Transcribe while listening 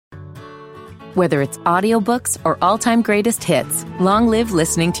Whether it's audiobooks or all-time greatest hits, long live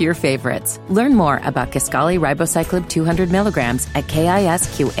listening to your favorites. Learn more about Kisqali Ribociclib 200 milligrams at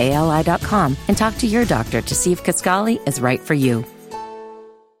KISQALI.com and talk to your doctor to see if Kisqali is right for you.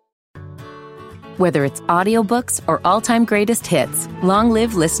 Whether it's audiobooks or all-time greatest hits, long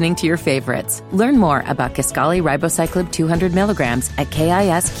live listening to your favorites. Learn more about Kisqali Ribociclib 200 milligrams at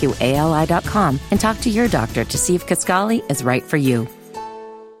KISQALI.com and talk to your doctor to see if Kisqali is right for you.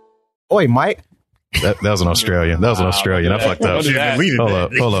 Oi, Mike. That was an Australian. I fucked up.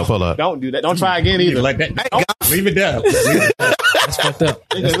 Hold up. Don't do that. Don't try again either. Like that. Leave it down. That's fucked up.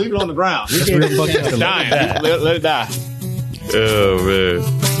 Leave it on the ground. That's real fucked up. It's dying. Let it die. Oh, man.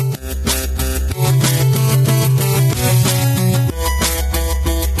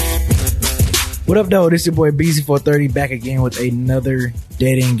 What up, though? This is your boy BC430 back again with another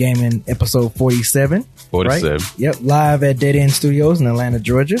Dead End Gaming episode 47. 47. Right? Yep, live at Dead End Studios in Atlanta,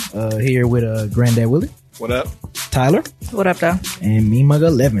 Georgia. Here with Granddad Willie. What up? Tyler. What up, though? And me, Mug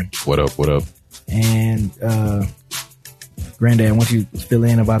 11. What up? And Granddad, I want you to fill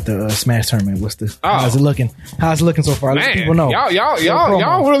in about the Smash tournament. How's it looking? How's it looking so far? Let people know.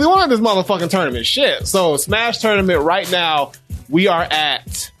 Y'all really wanted this motherfucking tournament. Shit. So Smash tournament right now, we are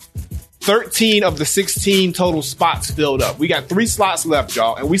at 13 of the 16 total spots filled up. We got 3 slots left,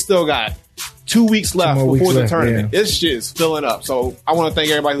 y'all, and we still got 2 weeks left before the tournament. This shit is filling up. So I want to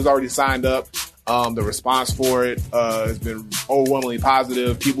thank everybody who's already signed up. The response for it has been overwhelmingly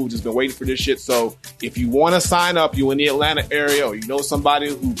positive. People have just been waiting for this shit. So if you want to sign up, you in the Atlanta area, or you know somebody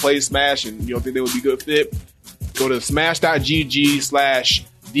who plays Smash and you don't think they would be a good fit, go to smash.gg/DEG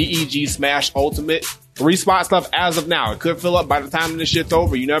Smash Ultimate. 3 spots left as of now. It could fill up by the time this shit's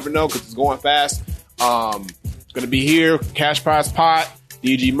over. You never know because it's going fast. It's going to be here. Cash prize pot,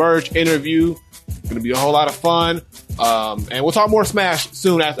 DG merch, interview. It's going to be a whole lot of fun. And we'll talk more Smash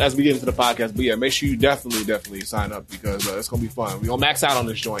soon as we get into the podcast. But yeah, make sure you definitely sign up because it's going to be fun. We're going to max out on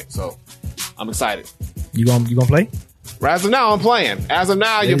this joint. So I'm excited. You gonna play? As of now, I'm playing. As of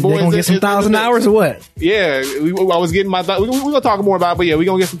now, your boys gonna get some 1,000 hours or what? Yeah, I was getting my. We're gonna talk more about it, but yeah, we're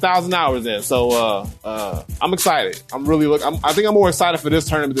gonna get some 1,000 hours in. So I'm excited. I think I'm more excited for this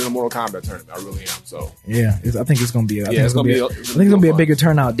tournament than the Mortal Kombat tournament. I really am. So yeah, I think it's gonna be. I think it's gonna be a bigger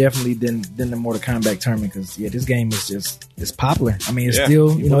turnout definitely than the Mortal Kombat tournament because this game is it's popular. I mean, it's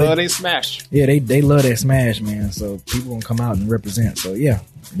still they Smash. Yeah, they love that Smash, man. So people gonna come out and represent. So yeah,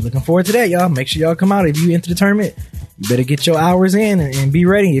 I'm looking forward to that, y'all. Make sure y'all come out if you enter the tournament. You better get your hours in and be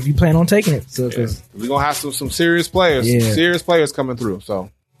ready if you plan on taking it. So, cause we're gonna have some serious players, some serious players coming through.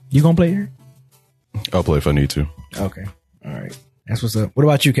 So, you gonna play here? I'll play if I need to. Okay, all right, that's what's up. What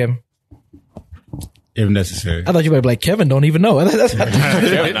about you, Kevin? If necessary. I thought you might be like Kevin. Don't even know.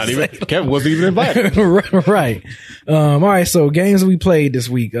 Kevin wasn't even invited. Right. All right. So games we played this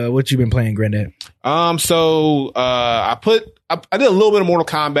week. What you been playing, Granddad? I did a little bit of Mortal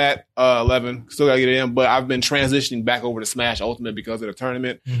Kombat 11. Still gotta get it in, but I've been transitioning back over to Smash Ultimate because of the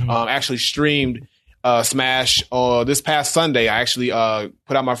tournament. Actually streamed Smash this past Sunday. I actually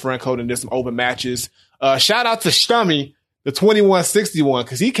put out my friend code and did some open matches. Shout out to Stummy, the 2161,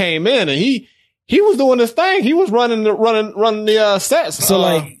 because he came in and he was doing this thing. He was running the sets. So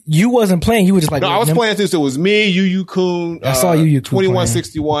like you wasn't playing. You were just like, no, I was playing this. It was me, Yu Kun. I saw Yu Kun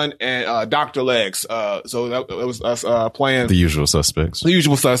 2161 and Dr. Legs. So that was us playing the usual suspects.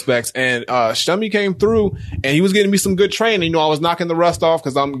 And Stummy came through and he was getting me some good training. You know, I was knocking the rust off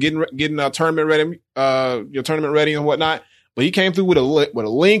because I'm getting a tournament ready, tournament ready and whatnot. But he came through with a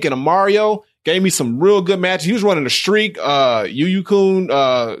Link and a Mario. Gave me some real good matches. He was running a streak. Yu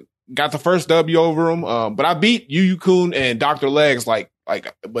Kun got the first W over him, but I beat Yu Kun and Dr. Legs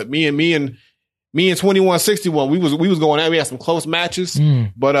but me and 2161, we was going at. We had some close matches,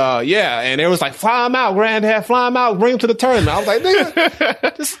 but and it was like fly him out, Granddad, fly him out, bring him to the tournament. I was like,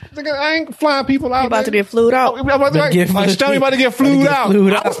 nigga, I ain't flying people out. He about to get flued out. Stummy about to get flued out.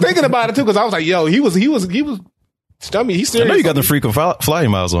 I was thinking about it too because I was like, yo, he was Stummy, he's serious. I know you got the freaking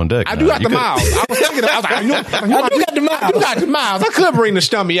flying miles on deck. I do got the miles. I was thinking, I was like, you got the miles. You got the miles. I could bring the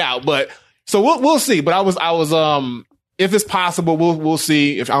Stummy out, but so we'll see. But I was if it's possible, we'll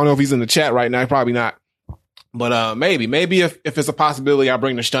see. If I don't know if he's in the chat right now, probably not. But maybe if it's a possibility, I'll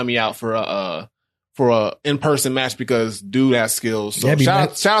bring the Stummy out for a in-person match because dude has skills. So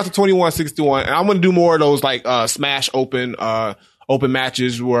shout out to 2161, and I'm gonna do more of those like Smash open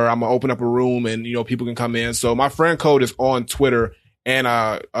matches where I'm gonna open up a room and people can come in. So my friend code is on Twitter, and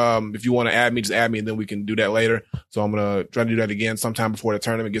if you want to add me, just add me, and then we can do that later. So I'm gonna try to do that again sometime before the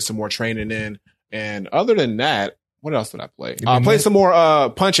tournament, get some more training in. And other than that, what else did I play? I played some more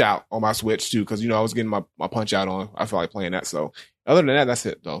Punch Out on my Switch too, because I was getting my Punch Out on. I felt like playing that. So other than that, that's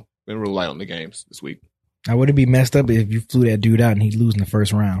it though. been real light on the games this week. Now, would it be messed up if you flew that dude out and he'd lose in the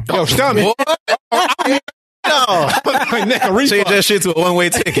first round? Yo, Stommy. No. Change that shit to a one-way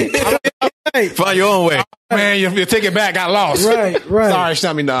ticket. Find your own way. Man, your ticket back got lost. Right. Sorry,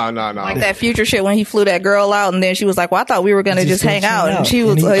 Stommy. No. Like that Future shit when he flew that girl out and then she was like, well, I thought we were going to just hang out. And he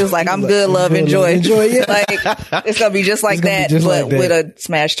was like, I'm good, love, enjoy. Yeah. Like, it's going to be just like that, but with a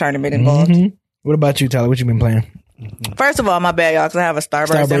Smash tournament involved. Mm-hmm. What about you, Tyler? What you been playing? First of all, my bad, y'all, because I have a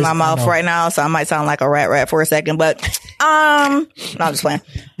Starburst in my mouth right now, so I might sound like a rat for a second, but, no, I'm just playing.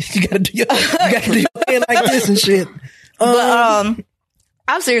 You gotta do your thing like this and shit. But,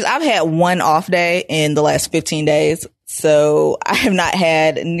 I'm serious. I've had one off day in the last 15 days. So I have not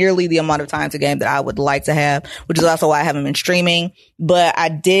had nearly the amount of time to game that I would like to have, which is also why I haven't been streaming. But I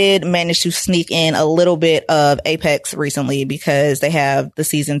did manage to sneak in a little bit of Apex recently because they have the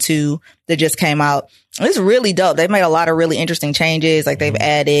season 2 that just came out. It's really dope. They've made a lot of really interesting changes. Like they've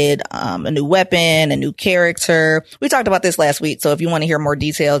added a new weapon, a new character. We talked about this last week. So if you want to hear more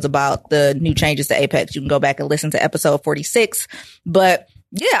details about the new changes to Apex, you can go back and listen to episode 46. But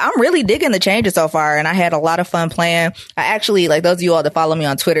yeah, I'm really digging the changes so far, and I had a lot of fun playing. I actually, like those of you all that follow me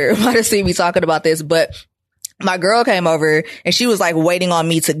on Twitter might have seen me talking about this, but my girl came over and she was like waiting on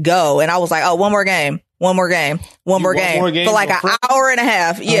me to go, and I was like, oh, one more game for like an hour and a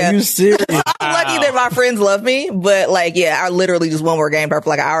half. Yeah. Are you serious? I'm lucky that my friends love me, but like, yeah, I literally just one more game for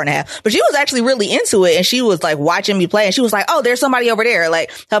like an hour and a half. But she was actually really into it, and she was like watching me play, and she was like, oh, there's somebody over there, like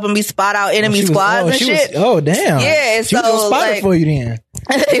helping me spot out enemy squads and shit. Damn. Yeah. She was a spotter for you then.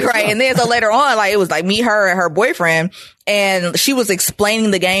 Right. And then so later on, like it was like me, her, and her boyfriend, and she was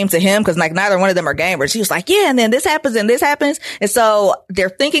explaining the game to him because like neither one of them are gamers. She was like, yeah, and then this happens and this happens. And so they're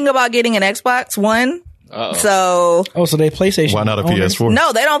thinking about getting an Xbox One. So they PlayStation. Why not a PS4?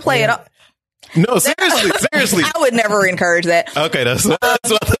 No, they don't play it all. No, seriously. I would never encourage that. Okay, that's what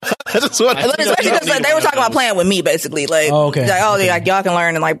Especially because like, they were talking about playing with me, basically. Like, like y'all can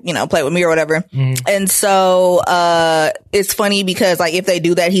learn and like, you know, play with me or whatever. Mm-hmm. And so, it's funny because like if they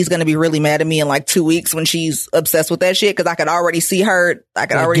do that, he's going to be really mad at me in like 2 weeks when she's obsessed with that shit. Cause I could already see her. I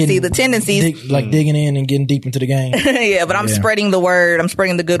could already see the tendencies. Digging in and getting deep into the game. Yeah, but I'm spreading the word. I'm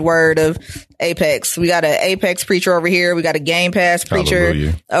spreading the good word of Apex. We got an Apex preacher over here. We got a Game Pass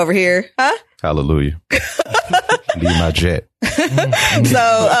preacher over here. Huh? Hallelujah. Leave my jet. So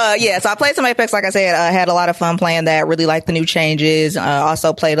I played some Apex, like I said. I had a lot of fun playing that. Really liked the new changes.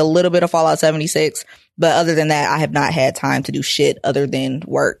 Also played a little bit of Fallout 76. But other than that, I have not had time to do shit other than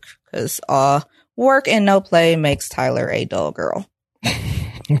work. Because work and no play makes Tyler a dull girl.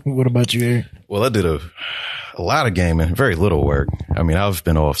 What about you, Eric? Well, I did a lot of gaming, very little work. I mean, I've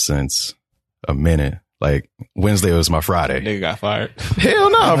been off since a minute. Like Wednesday was my Friday. Nigga got fired. Hell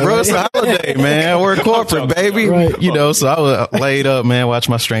no, bro. It's a holiday, man. I work corporate, baby. Right. You know, so I was laid up, man. Watch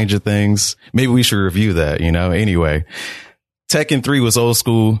my Stranger Things. Maybe we should review that, you know. Anyway, Tekken 3 was old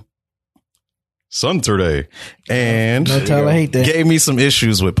school. Saturday. And I hate that. Gave me some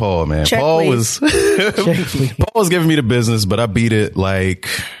issues with Paul, man. Paul was giving me the business, but I beat it like,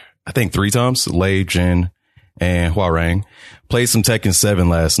 I think 3 times. Lei, Jin, and Hwoarang. Played some Tekken 7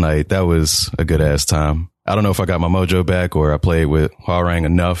 last night. That was a good ass time. I don't know if I got my mojo back or I played with Hwoarang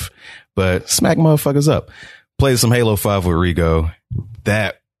enough, but smack motherfuckers up. Played some Halo 5 with Rigo.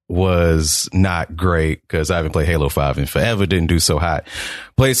 That was not great because I haven't played Halo 5 in forever. Didn't do so hot.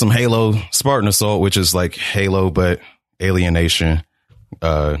 Played some Halo Spartan Assault, which is like Halo, but Alienation,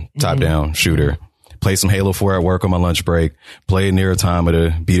 top down shooter. Played some Halo 4 at work on my lunch break. Played Nier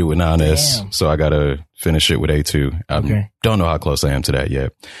Automata, beat it with 9S. So I got to finish it with A2. I don't know how close I am to that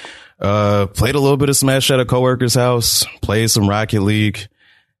yet. Played a little bit of Smash at a coworker's house. Played some Rocket League.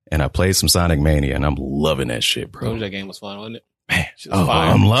 And I played some Sonic Mania. And I'm loving that shit, bro. That game was fun, wasn't it? Man,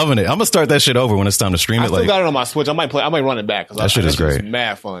 I'm loving it. I'm gonna start that shit over when it's time to stream it. I still got it on my Switch. I might run it back. That shit is great.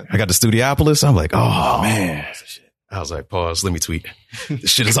 Mad fun. I got the Studiopolis. I'm like, oh man. I was like, pause. Let me tweet.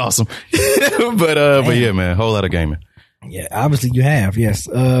 This shit is awesome. but yeah, man, whole lot of gaming. Yeah, obviously you have. Yes.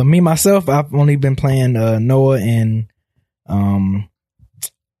 Me myself, I've only been playing Noah and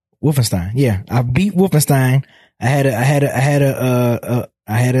Wolfenstein. Yeah, I beat Wolfenstein. I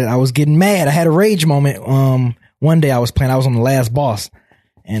was getting mad. I had a rage moment. One day I was on the last boss,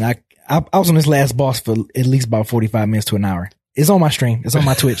 and I was on this last boss for at least about 45 minutes to an hour. It's on my stream. It's on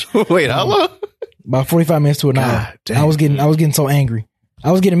my Twitch. Wait, how long? About 45 minutes to an hour. I was getting so angry.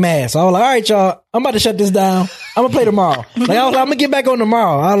 I was getting mad. So I was like, all right, y'all, I'm about to shut this down. I'm gonna play tomorrow. Like I was like, I'm gonna get back on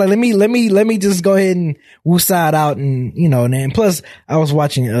tomorrow. I was like, let me just go ahead and wooside out, and you know, and then plus I was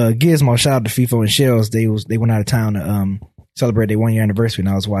watching Gizmo. Shout out to FIFO and Shells. They went out of town to celebrate their 1 year anniversary, and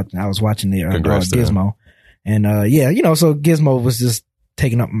I was watching their Gizmo. And yeah, you know, so Gizmo was just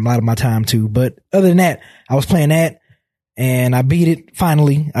taking up a lot of my time too. But other than that, I was playing that and I beat it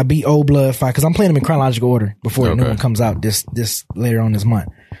finally. I beat Old Blood 5 because I'm playing them in chronological order before the new one comes out this later on this month.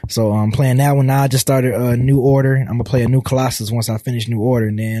 So I'm playing that one now. I just started a New Order. I'm gonna play a new Colossus once I finish New Order,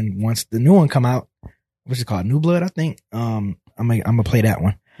 and then once the new one come out, what's it called? New Blood, I think. I'm gonna play that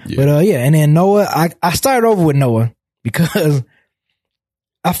one. Yeah. But and then Noah, I started over with Noah because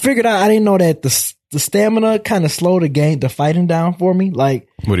I figured out I didn't know that the stamina kind of slowed the fighting down for me. Like,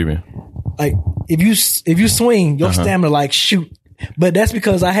 what do you mean? Like if you swing, your stamina like shoot. But that's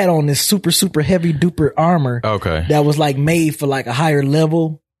because I had on this super heavy duper armor. Okay. That was like made for like a higher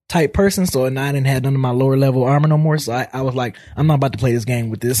level type person. So now I didn't have none of my lower level armor no more. So I was like, I'm not about to play this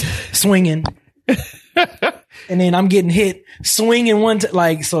game with this swinging. And then I'm getting hit swinging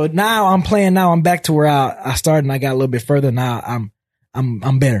so now I'm playing. Now I'm back to where I started and I got a little bit further. Now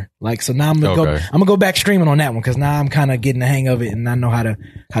I'm better. Like, so now I'm gonna go back streaming on that one because now I'm kind of getting the hang of it and I know how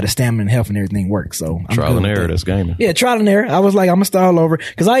to stamina and health and everything work. So I'm trial and error. That's gaming. Yeah, trial and error. I was like, I'm gonna start all over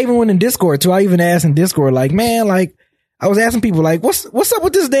because I even went in Discord too. I even asked in Discord, like, man, like I was asking people, like, what's up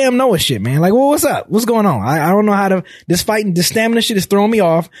with this damn Noah shit, man? Like, well, what's up? What's going on? I don't know how to. This stamina shit is throwing me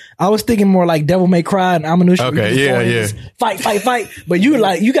off. I was thinking more like Devil May Cry and Amnesia. Okay, yeah. Fight. But you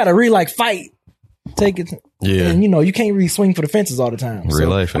gotta really like fight. Take it. Yeah. And you can't really swing for the fences all the time. Real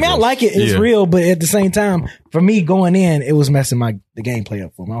life. I mean, I like it. It's real, but at the same time, for me going in, it was messing the gameplay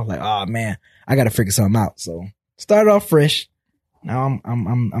up for me. I was like, oh man, I got to figure something out. So started off fresh. Now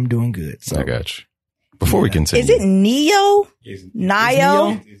I'm doing good. So I got you. Before we continue, is it Neo?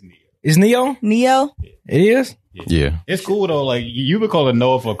 Neo? Is Neo? Neo? It is. Yeah. It's cool though. Like you've been calling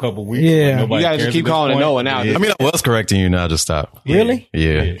Noah for a couple weeks. Yeah. Like, you gotta just keep calling it Noah now. I mean, I was correcting you now. Just stop. Really?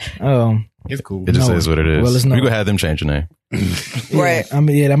 Yeah. It's cool. It just is what it is. Well, it's We're gonna have them change the name. Right. I'm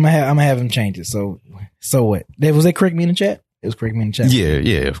gonna have them change it. So what? Was they correct me in the chat? It was correct me in the chat.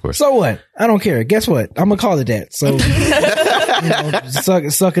 Yeah, of course. So what? I don't care. Guess what? I'm gonna call it that. So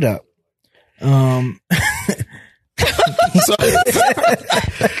suck it up.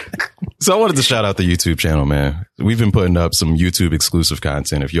 So I wanted to shout out the YouTube channel, man. We've been putting up some YouTube exclusive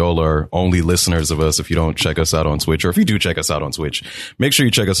content. If y'all are only listeners of us, if you don't check us out on Twitch, or if you do check us out on Twitch, make sure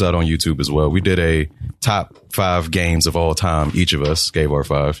you check us out on YouTube as well. We did a top 5 games of all time. Each of us gave our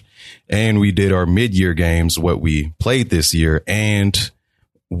 5. And we did our mid-year games, what we played this year, and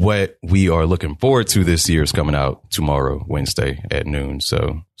what we are looking forward to this year is coming out tomorrow, Wednesday at noon.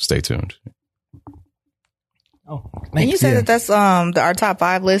 So stay tuned. Oh, and you said that that's our top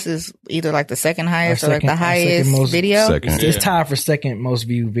 5 list is either like the second highest or like the highest video. It's tied for second most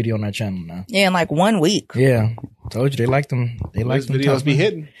viewed video on our channel now. Yeah, in like 1 week. Yeah, told you they like them. They like them videos be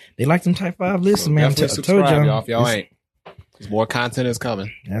hitting. They like them type 5 lists, man. Definitely subscribe, y'all. If y'all ain't, more content is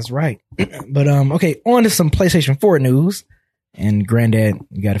coming. That's right. But okay, on to some PlayStation 4 news. And Granddad,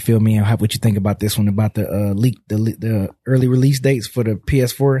 you got to fill me in what you think about this one, about the the early release dates for the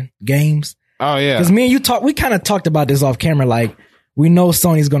PS4 games. Oh yeah, because me and you we kind of talked about this off camera. Like, we know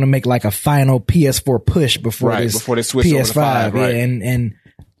Sony's going to make like a final PS4 push before they switch PS5. Over to 5, right? Yeah, and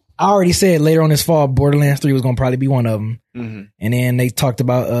I already said later on this fall, Borderlands 3 was going to probably be one of them. Mm-hmm. And then they talked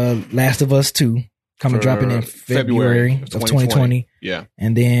about Last of Us 2 dropping in February of 2020. Yeah,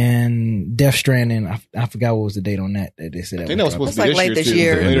 and then Death Stranding. I forgot what was the date on that they said. They know it's supposed to be late this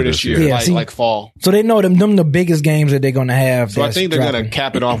year. Later this year, yeah, like fall. So they know them the biggest games that they're going to have. So I think they're going to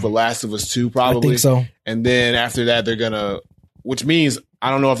cap it off with Last of Us 2, probably. I think so. And then after that, they're going to, which means I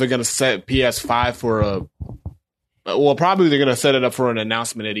don't know if they're going to set PS5 for probably they're going to set it up for an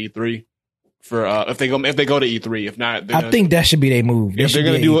announcement at E3. For if they go to E3, if not, I think that should be their move. If they're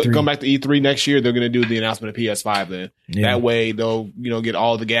going to come back to E3 next year, they're going to do the announcement of PS5. Then that way they'll get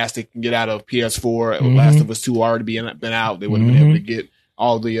all the gas they can get out of PS4. Mm-hmm. Last of Us 2 already been out. They would have been able to get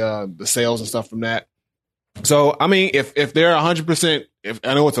all the sales and stuff from that. So I mean, if they're 100%, if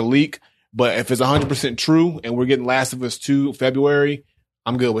I know it's a leak, but if it's 100% true and we're getting Last of Us 2 February,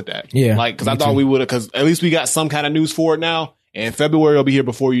 I'm good with that. Yeah, like because I thought we would have, because at least we got some kind of news for it now, and February will be here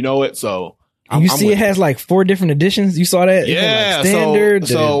before you know it. So. And you see it has like 4 different editions. You saw that? Yeah. Like standard,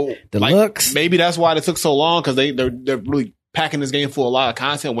 so deluxe. Like, maybe that's why it took so long, because they're really packing this game full of a lot of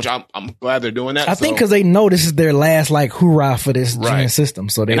content, which I'm glad they're doing that. I think because they know this is their last like hoorah for this gen system.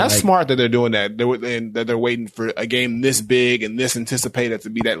 So that's smart that they're doing that. They're waiting for a game this big and this anticipated to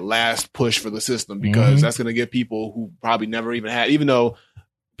be that last push for the system, because that's going to give people who probably never even had, even though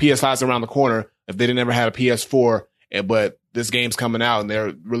PS5's around the corner, if they didn't ever had a PS4, but this game's coming out and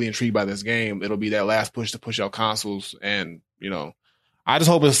they're really intrigued by this game, it'll be that last push to push out consoles. And, I just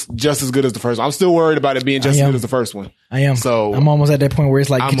hope it's just as good as the first one. I'm still worried about it being just as good as the first one. I am. So I'm almost at that point where it's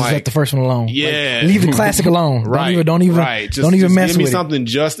like, just let the first one alone. Yeah. Like, leave the classic alone. Right. Don't even mess give with me it. Give me something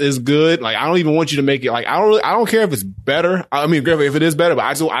just as good. Like, I don't even want you to make it like, I don't care if it's better. I mean, if it is better, but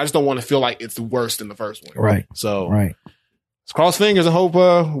I just don't want to feel like it's worse than the first one. Right. So, right. Let's cross fingers and hope,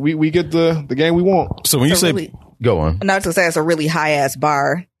 we get the game we want. So when you say, go on. Not to say it's a really high ass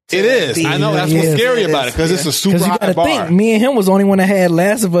bar. It is. I know. That's what's scary about it because it's a super high bar. Think, me and him was the only one that had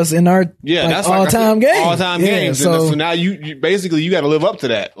Last of Us in our that's all-time games. All-time games. So now you basically got to live up to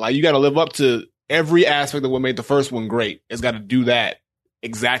that. Like you got to live up to every aspect of what made the first one great. It's got to do that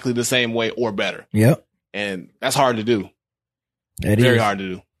exactly the same way or better. Yep. And that's hard to do. Very hard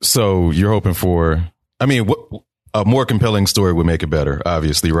to do. So you're hoping for, I mean, a more compelling story would make it better,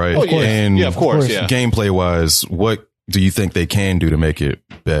 obviously, right? Oh, yeah. And of course. Yeah. Gameplay wise, what do you think they can do to make it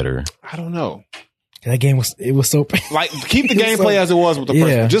better? I don't know. That game was so like keep the gameplay as it was with the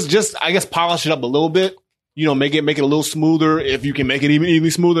first one. Just I guess polish it up a little bit. You know, make it a little smoother if you can make it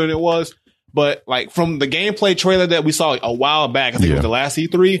even smoother than it was. But like from the gameplay trailer that we saw a while back, I think it was the last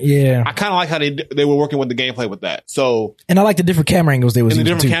E3. Yeah, I kind of like how they were working with the gameplay with that. So, and I like the different camera angles they was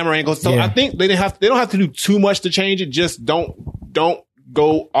using too. Camera angles. So I think they don't have to do too much to change it. Just don't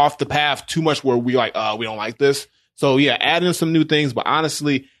go off the path too much where we like we don't like this. So yeah, add in some new things. But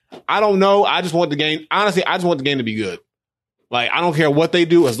honestly, I don't know. I just want the game. Honestly, I just want the game to be good. Like I don't care what they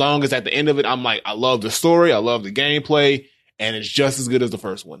do as long as at the end of it, I'm like I love the story, I love the gameplay. And it's just as good as the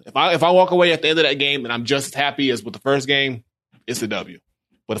first one. If I walk away at the end of that game and I'm just as happy as with the first game, it's a W.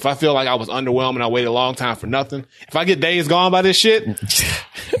 But if I feel like I was underwhelmed and I waited a long time for nothing, if I get Days Gone by this shit,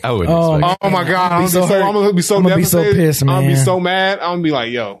 I wouldn't. Oh my god, I'm gonna be so pissed, man. I'm gonna be so mad. I'm gonna be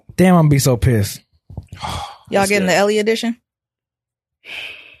like, yo, damn, I'm gonna be so pissed. Y'all getting the Ellie edition?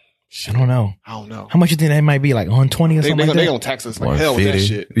 I don't know. How much you think that might be? Like 120 or something like that? They gonna tax us like hell with that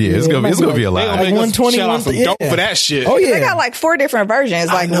shit. Yeah, it's gonna be a lot. Like 120 dope for that shit. Oh yeah, they got like 4 different versions,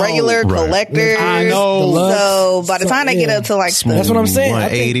 like regular, collectors. I know. So by the time they get up to like, that's what I'm saying.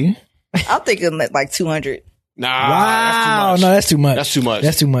 180. I'm thinking like 200. Nah, wow, no, that's too much. That's too much.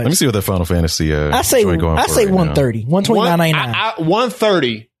 That's too much. Let me see what the Final Fantasy. I say 130, 129.99.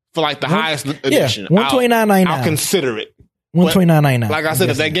 130 for like the highest edition. 129.99. I'll consider it. 129.99. Like I said,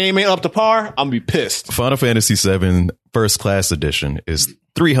 if that game ain't up to par, I'm gonna be pissed. Final Fantasy VII First Class Edition is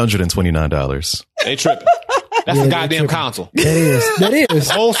 $329. They tripping. That's the goddamn console. That is.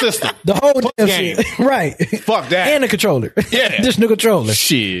 The whole system. The whole damn game. shit. Right. Fuck that. And the controller. Yeah. Just the controller.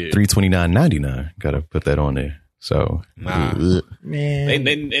 Shit. $329.99. Gotta put that on there. So, man.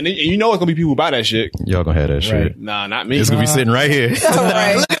 And you know it's gonna be people who buy that shit. Y'all gonna have that shit. Nah, not me. It's gonna be sitting right here.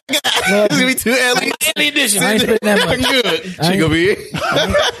 Right. It's gonna be 2 Ellie edition. I ain't spending that much. Good. She gonna be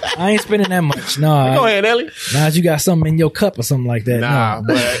I ain't spending that much. No. Go ahead, Ellie. Nah, you got something in your cup or something like that. Nah,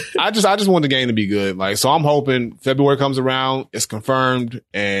 no. but I just want the game to be good. Like, so I'm hoping February comes around, it's confirmed,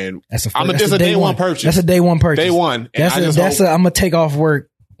 and it's a day one purchase. That's a day one purchase. Day one. I'm gonna take off work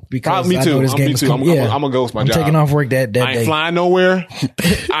because me too. I know this game is coming. I'm gonna ghost my job. I'm taking off work that day. I ain't flying nowhere.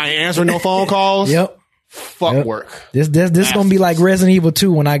 I ain't answering no phone calls. Yep. Fuck work. This gonna be like Resident Evil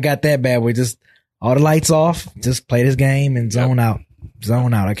 2 when I got that bad way. Just all the lights off, just play this game and zone out.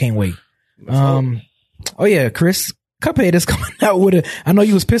 I can't wait. Oh yeah, Chris, Cuphead is coming out with I know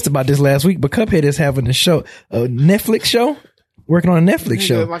you was pissed about this last week, but Cuphead is having a Netflix show. Working on a Netflix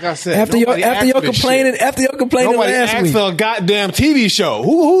show. Like I said, after you're complaining nobody last asked week. for a goddamn TV show.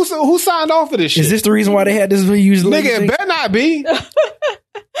 Who signed off for this shit? Is this the reason why they had this reused? Nigga, it better not be.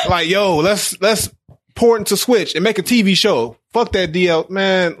 Like, yo, let's port into Switch and make a TV show. Fuck that DLC.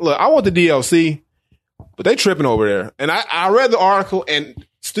 Man, look, I want the DLC, but they tripping over there. And I read the article, and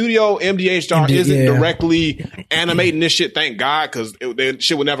Studio MDHR isn't directly animating this shit, thank God, because the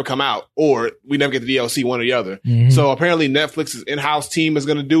shit would never come out, or we never get the DLC, one or the other. Mm-hmm. So apparently Netflix's in-house team is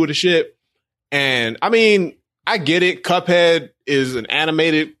going to do the shit. And I mean, I get it. Cuphead is an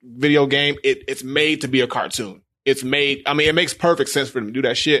animated video game. It's made to be a cartoon. It makes perfect sense for them to do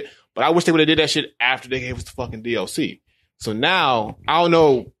that shit. But I wish they would have did that shit after they gave us the fucking DLC. So now, I don't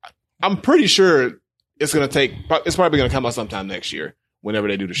know. I'm pretty sure it's probably going to come out sometime next year, whenever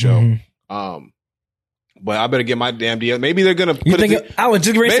they do the show. Mm-hmm. But I better get my damn DLC. Maybe they're going to put it. Maybe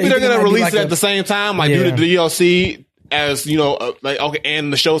they're going to release it at the same time, do the DLC as,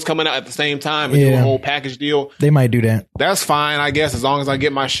 and the show's coming out at the same time and do a whole package deal. They might do that. That's fine, I guess, as long as I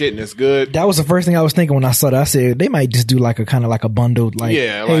get my shit and it's good. That was the first thing I was thinking when I saw that. I said they might just do like a kind of like a bundled,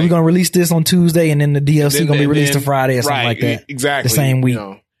 hey, we're gonna release this on Tuesday and then the DLC gonna be released on Friday or something like that. Exactly. The same week.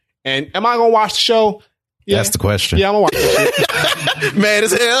 And am I gonna watch the show? That's the question. Yeah, I'm gonna watch that shit. Mad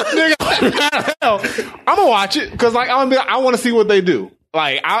as hell. Nigga, I'm gonna watch it because like I want to see what they do.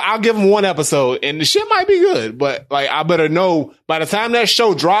 Like I'll give them one episode and the shit might be good, but like I better know by the time that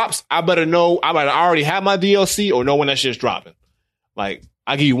show drops. I better already have my DLC or know when that shit's dropping. Like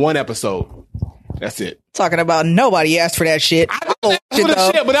I give you one episode. That's it. Talking about nobody asked for that shit. I don't ask for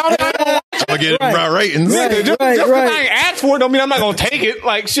the shit, but I get right ratings. Just I ain't asked for it don't mean I'm not gonna take it.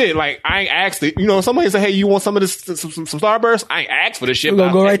 Like shit, like I ain't asked it. You know, somebody say, "Hey, you want some of this, some Starburst?" I ain't asked for this shit. We're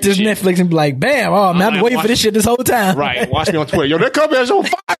gonna go right to Netflix and be like, "Bam! Oh man, I've been waiting for this shit this whole time." Right, watch me on Twitter. Yo, that company is on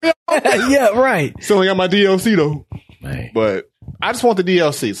fire. Yeah, right. Still ain't got my DLC though. Man. But I just want the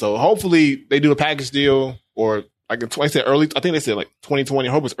DLC. So hopefully they do a package deal or like I said early. I think they said like 2020.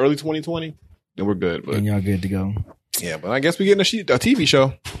 I hope it's early 2020. Then we're good. But and y'all good to go. Yeah, but I guess we're getting a TV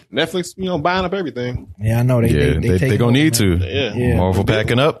show. Netflix, buying up everything. Yeah, I know they gonna need to. Yeah. Marvel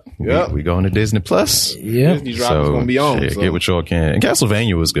packing up. Yeah, we going to Disney Plus. Yeah, Disney drop is gonna be on. Shit, get what y'all can. And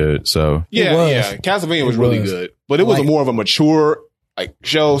Castlevania was good. So yeah, Castlevania was really good, but it was more of a mature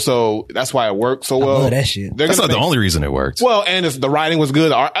show, so that's why it worked so well. I love that shit. That's not the only reason it worked. Well, and the writing was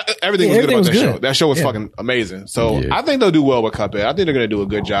good. Everything was good about that show. That show was fucking amazing. So I think they'll do well with Cuphead. I think they're gonna do a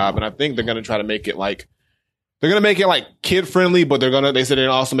good job, and I think they're gonna try to make it they're gonna make it kid friendly, but they said they're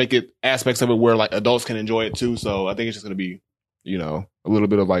gonna also make it aspects of it where adults can enjoy it too. So I think it's just gonna be, a little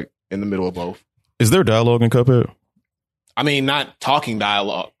bit of in the middle of both. Is there dialogue in Cuphead? I mean, not talking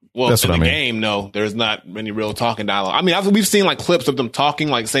dialogue. Well, that's in the game, no, there's not any real talking dialogue. I mean, we've seen clips of them talking,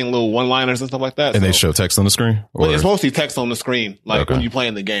 saying little one-liners and stuff like that. And they show text on the screen? Well, it's mostly text on the screen, when you play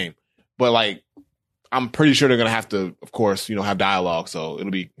in the game. But I'm pretty sure they're gonna have to, of course, have dialogue. So it'll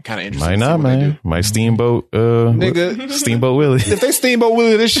be kind of interesting. Might not, man. My Steamboat, nigga, Steamboat Willie. If they Steamboat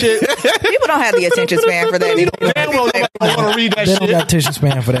Willie this shit, people don't have the attention span for that. They don't want to read that shit. They don't got attention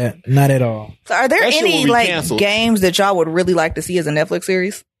span for that. Not at all. So, are there any games that y'all would really like to see as a Netflix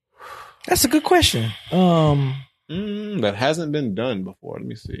series? That's a good question. That hasn't been done before. Let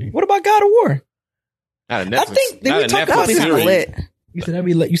me see. What about God of War? Not a Netflix. I think they talk about it lit. You said that'd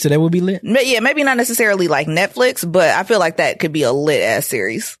be lit. You said that would be lit. Yeah, maybe not necessarily like Netflix, but I feel like that could be a lit ass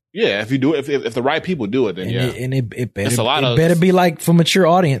series. Yeah, if you do it, if the right people do it, then it better be for mature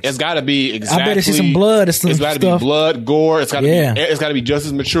audience. It's got to be exactly. I better see some blood. It's got to be blood, gore. It's got to be just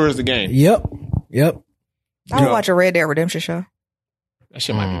as mature as the game. Yep. I would watch a Red Dead Redemption show. That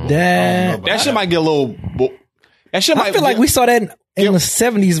shit might be that shit might get a little. That shit might. I feel like we saw that in the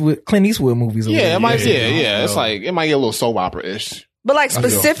 70s with Clint Eastwood movies. Yeah, it might. Yeah. It's it might get a little soap opera ish. But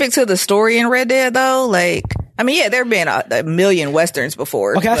specific to the story in Red Dead though, there have been a million westerns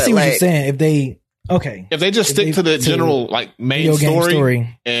before. Okay, I see what you're saying. If they just stick to the general main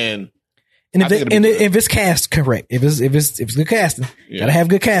story and if it's cast correct, if it's good casting, gotta have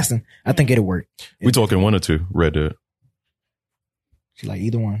good casting. I think it'll work. We talking 1 or 2 Red Dead.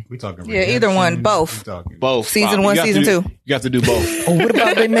 Either one. We talking either one, both. Both. Season 1, season 2. You have to do both. What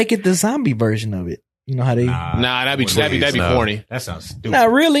about they make it the zombie version of it? You know how they? Nah, that'd be corny. That sounds stupid.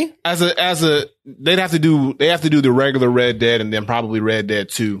 Not really. They'd have to do the regular Red Dead and then probably Red Dead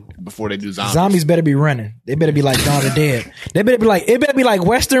 2 before they do zombies. Zombies better be running. They better be like Dawn of the Dead. It better be like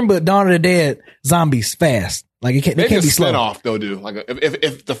Western, but Dawn of the Dead zombies fast. They can't be slow. Spinoff they'll do.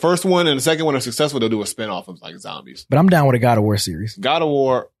 If the first one and the second one are successful, they'll do a spinoff of zombies. But I'm down with a God of War series. God of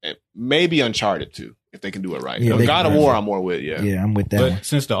War, maybe Uncharted too, if they can do it right. Yeah, God of War, I'm more with. Yeah, I'm with that. But one.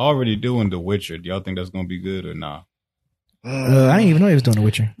 Since they're already doing The Witcher, do y'all think that's gonna be good or not? I didn't even know he was doing The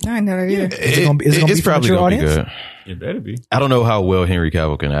Witcher. I never either. It's probably gonna be good. It better be. I don't know how well Henry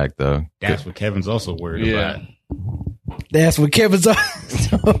Cavill can act though. That's what Kevin's also worried about. That's what Kevin's on.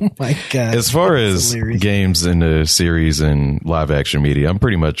 Oh my God. As far as games in the series and live action media, I'm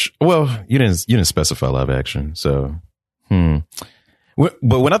pretty much, you didn't specify live action. So, But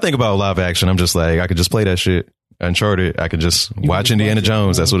when I think about live action, I'm just I could just play that shit. Uncharted. I could just watch Indiana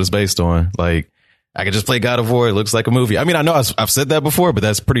Jones. That's what it's based on. I could just play God of War. It looks like a movie. I mean, I know I've said that before, but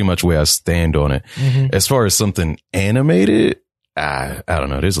that's pretty much where I stand on it. Mm-hmm. As far as something animated, I don't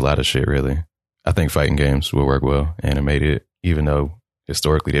know. There's a lot of shit, really. I think fighting games will work well animated, even though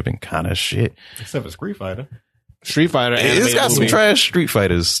historically they've been kind of shit. Except for Street Fighter. It's got some trash Street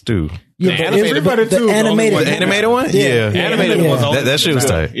Fighters too. Yeah, the animated one? Yeah. Animated one. That shit was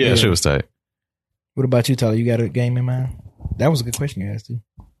tight. Yeah. That shit was tight. What about you, Tyler? You got a game in mind? That was a good question you asked too.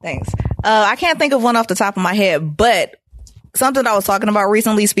 Thanks. I can't think of one off the top of my head, but something I was talking about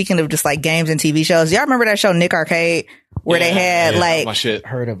recently, speaking of just games and TV shows. Y'all remember that show Nick Arcade where they had like my shit.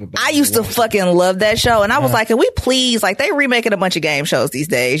 Heard of it. I used to fucking love that show, and I was like, can we please, like, they remaking a bunch of game shows these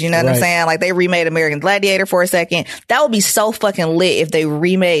days, you know what I'm saying? Like, they remade American Gladiator for a second. That would be so fucking lit if they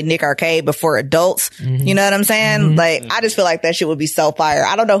remade Nick Arcade but for adults. You know what I'm saying? Like, I just feel like that shit would be so fire.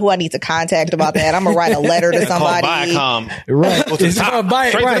 I don't know who I need to contact about that. I'm gonna write a letter to somebody. Viacom. Right. Go to the top.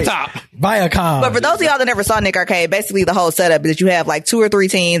 Straight to the top. Viacom. But for those of y'all that never saw Nick Arcade, basically the whole setup is that you have like 2 or 3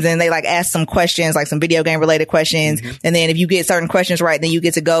 teams, and they like ask some questions, like some video game related questions, and then if you get certain questions right, then you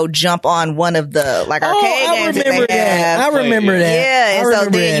get to go jump on one of the like arcade games that they have. I remember that. Yeah, and so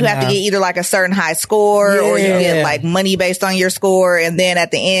then you have to get either like a certain high score, or you get like money based on your score, and then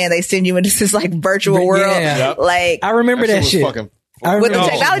at the end they send you into this like virtual world. Like, I remember that shit. With the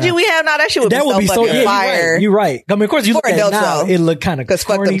technology we have now, that shit would be so fucking fire. You're right. I mean, of course, you look at it now, it looked kind of because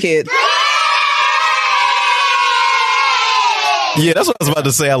fuck them kids. Yeah, that's what I was about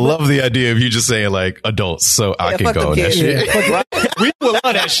to say. I love the idea of you just saying like adults, so I can go on that shit. We would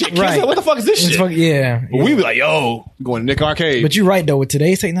love that shit. Kids like, what the fuck is this shit? But we be like, yo, going to Nick Arcade. But you're right though. With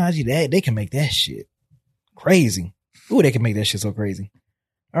today's technology, they can make that shit crazy. Ooh, they can make that shit so crazy.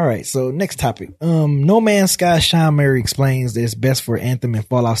 All right, so next topic. No Man's Sky Sean Murray explains that it's best for Anthem and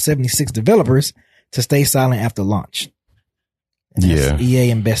Fallout 76 developers to stay silent after launch. And that's EA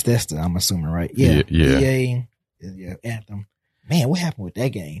and Bethesda, I'm assuming, right? Yeah. EA, Anthem. Man, what happened with that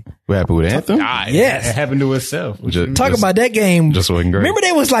game? What happened with Anthem? Yes. It happened to itself. Talk about that game. Just wasn't great. Remember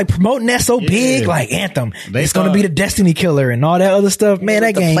they was like promoting that so big, like Anthem. It's going to be the Destiny killer and all that other stuff. Man,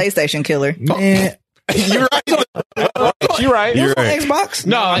 that game. PlayStation killer. Man. You're right. You're right. It was on Xbox?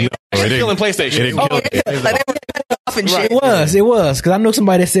 No, like, it's killing PlayStation. It was. Because I know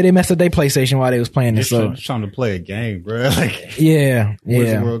somebody that said they messed up their PlayStation while they was playing this. So trying to play a game, bro. Like, yeah.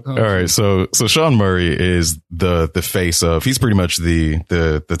 All right, so Sean Murray is the face of. He's pretty much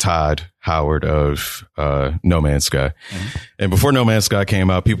the Todd Howard of No Man's Sky. And before No Man's Sky came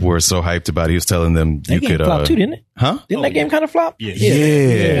out, people were so hyped about it. He was telling them you could flop too, didn't it? Huh? Didn't that game kind of flop? Yeah.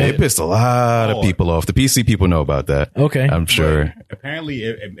 It pissed a lot of people off. The PC people know about that. Okay, I'm sure. But apparently,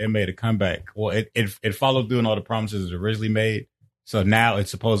 it made a comeback. Well, it followed through on all the promises it originally made. So now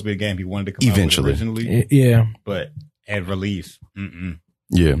it's supposed to be a game he wanted to come out with originally. Yeah, but at release,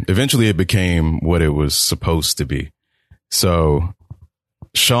 yeah, eventually it became what it was supposed to be. So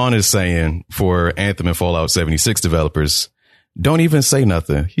Sean is saying for Anthem and Fallout 76 developers, don't even say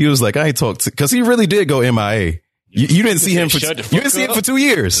nothing. He was like, I ain't talked to, because he really did go MIA. You didn't see him for 2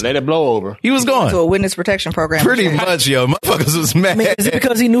 years. Let it blow over. He was gone to a witness protection program. Pretty much, yo. Motherfuckers was mad. I mean, is it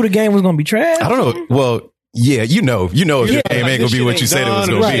because he knew the game was going to be trash? I don't know. Well, yeah, you know if your game ain't going to be what you said it was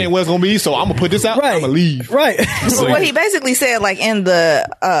going to be. Ain't what it's going to be, so I'm going to put this out. Right. I'm going to leave. Right. So what he basically said, like in the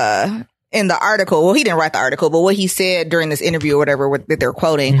article, well, he didn't write the article, but what he said during this interview or whatever that they're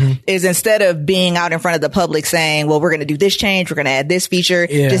quoting is instead of being out in front of the public saying, well, we're going to do this change, we're going to add this feature,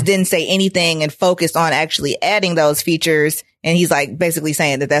 just didn't say anything and focused on actually adding those features. And he's like basically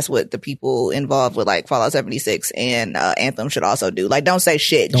saying that that's what the people involved with like Fallout 76 and Anthem should also do. Like, don't say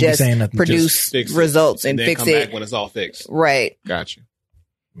shit, just produce results and fix it back when it's all fixed. Right. Gotcha.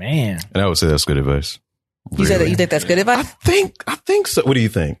 Man. And I would say that's good advice. You said that you think that's good advice? I think so. What do you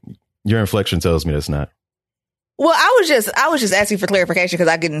think? Your inflection tells me that's not. Well, I was just asking for clarification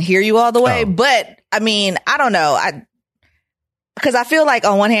because I couldn't hear you all the way. But I mean, I don't know. Because I feel like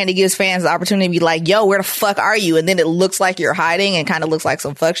on one hand, it gives fans the opportunity to be like, yo, where the fuck are you? And then it looks like you're hiding and kind of looks like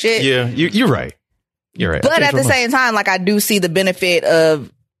some fuck shit. Yeah, you're right. You're right. But at the same time, like, I do see the benefit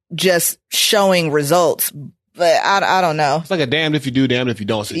of just showing results. But I don't know. It's like a damned if you do, damned if you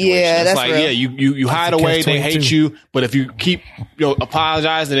don't situation. Yeah, it's that's like, real. you hide away, they hate you. But if you keep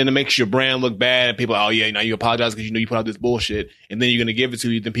apologizing, then it makes your brand look bad. And people are, oh yeah, now you apologize because you know you put out this bullshit. And then you're going to give it to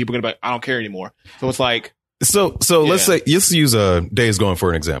you. Then people are going to be like, I don't care anymore. So it's like. So let's say, let's use Days Gone for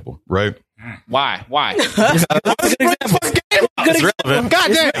an example, right? Why? It's relevant.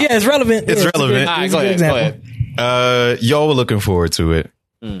 God damn. Yeah, it's relevant. It's relevant. All right, go ahead. Y'all were looking forward to it.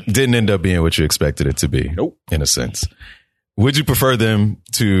 Didn't end up being what you expected it to be. Nope. In a sense. Would you prefer them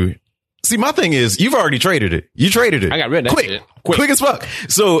to... See, my thing is, you've already traded it. You traded it. I got rid of that shit. Quick as fuck.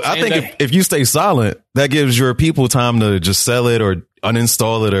 So I think if you stay silent, that gives your people time to just sell it or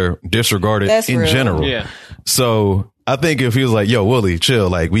uninstall it or disregard it in general. Yeah. So I think if he was like, yo, Wooly, chill.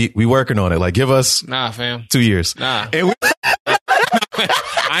 Like, we working on it. Like, give us 2 years. Nah. And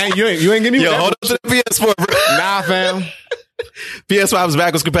you ain't getting me. Yo, hold on to the PS4, bro. Nah, fam. PS5 is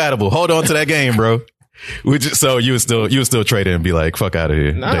backwards compatible. Hold on to that game, bro. So you would still trade it and be like, fuck out of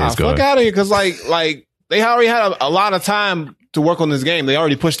here. Nah, fuck out of here. Cause like they already had a lot of time to work on this game. They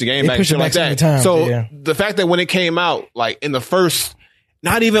already pushed the game back and shit like that. The fact that when it came out, like in the first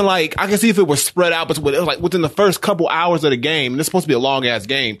not even like, I can see if it was spread out, but it was like within the first couple hours of the game, and it's supposed to be a long ass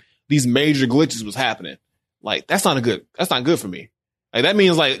game, these major glitches was happening. Like, that's not good for me. Like, that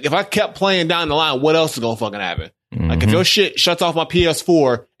means like, if I kept playing down the line, what else is gonna fucking happen? Mm-hmm. Like, if your shit shuts off my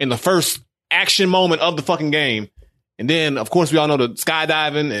PS4 in the first action moment of the fucking game, and then, of course, we all know the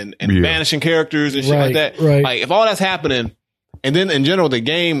skydiving and vanishing characters and shit like that. Right. Like, if all that's happening, and then in general, the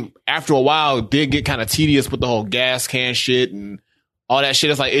game, after a while, did get kind of tedious with the whole gas can shit and all that shit.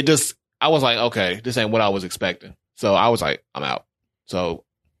 It's like, I was like, okay, this ain't what I was expecting. So I was like, I'm out. So,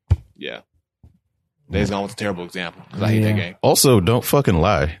 yeah. Days Gone was a terrible example because I hate that game. Also, don't fucking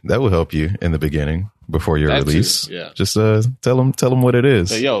lie. That will help you in the beginning before your release. Yeah. Just tell them what it is.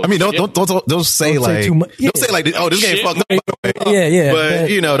 Hey, yo, I mean, don't say like don't say like, oh, this game fucked up. Yeah.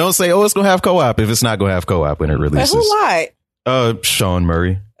 But don't say, oh, it's gonna have co-op if it's not gonna have co-op when it releases. Who lied? Sean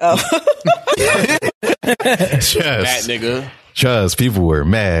Murray. Oh. That nigga. Just people were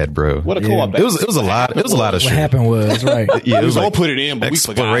mad, bro. What a co-op. It was a lot. It was a lot of shit. What happened was right. Yeah, it was all put it in, but we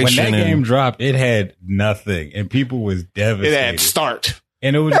forgot. When that game dropped, it had nothing, and people was devastated. It had start.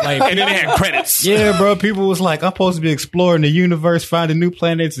 And it was like, and then it had credits. Yeah, bro. People was like, I'm supposed to be exploring the universe, finding new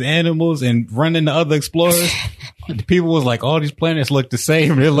planets and animals, and running to other explorers. People was like, all these planets look the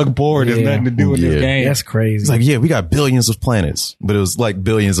same. They look bored. There's nothing to do in this game. That's crazy. It's like, we got billions of planets, but it was like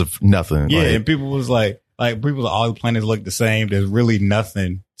billions of nothing. Yeah, and people was like people, all the planets look the same. There's really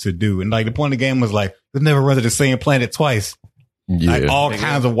nothing to do. And like the point of the game was like, let's never run to the same planet twice. Yeah. Like all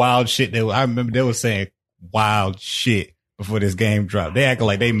kinds of wild shit. I remember they were saying wild shit before this game dropped. They acted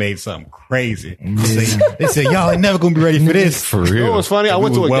like they made something crazy. They said, y'all ain't never gonna be ready for this. For real. You know what's funny? I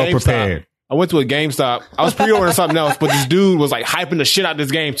went to a GameStop. Prepared. I went to a GameStop. I was pre-ordering something else, but this dude was like hyping the shit out of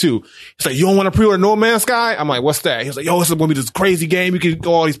this game too. He's like, you don't want to pre-order No Man's Sky? I'm like, what's that? He was like, yo, this is going to be this crazy game. You can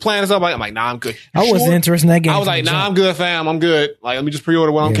go all these planets up. I'm like, nah, I'm good. I wasn't interested in that game. I was like, nah, I'm good, fam. I'm good. Like, let me just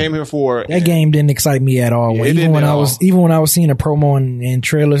pre-order what I came here for. That game didn't excite me at all. Yeah, even when I was seeing a promo and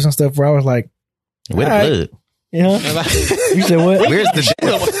trailers and stuff where I was like, where the blood? Yeah. You said what? Where's the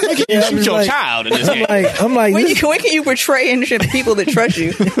death? You shoot your child in this game. I'm like, when can you portray innocent people that trust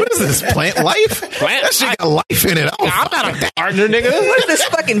you? What is this, plant life? Plant that shit got life in it. I'm not a gardener, nigga. What is this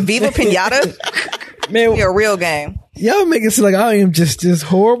fucking Viva Pinata? Man, a real game. Y'all make it seem like I am just this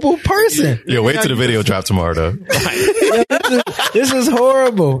horrible person. Yeah, wait till the video drop tomorrow, though. This is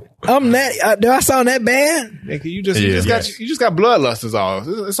horrible. I'm that. Do I sound that bad? Nigga, you just got bloodlust. Is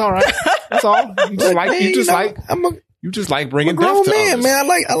all. It's all right. That's all. You just like bringing death grown to man, others.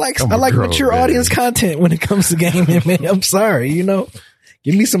 man. I like mature audience content when it comes to gaming, man. I'm sorry,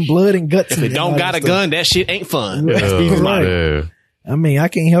 give me some blood and guts. If it don't got a gun, that shit ain't fun. Right. I mean, I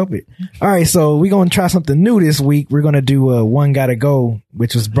can't help it. All right, so we're going to try something new this week. We're going to do One Gotta Go,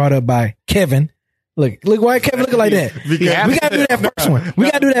 which was brought up by Kevin. Look, why Kevin looking like that? We got to do that first one.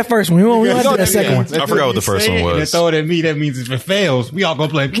 We got to do that first one. We don't have to do that second one. I forgot what the first one was. And throw it at me, that means if it fails, we all gonna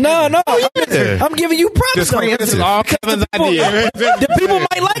play. No. I'm giving you props. This is all Kevin's idea. The people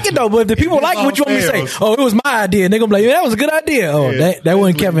might like it though, but if the people like what you want me to say, oh, it was my idea, and they're gonna be like, yeah, that was a good idea. Oh, that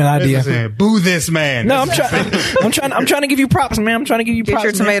wasn't Kevin's idea. Boo this man. No, I'm trying to give you props, man. I'm trying to give you props.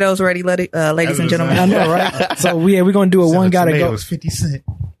 Get your tomatoes ready, ladies and gentlemen. I know, right? So we're gonna do a One Gotta Go. 50 cents.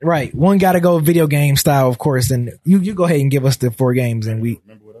 Right, One Gotta Go video game style, of course. And you go ahead and give us the 4 games, and we.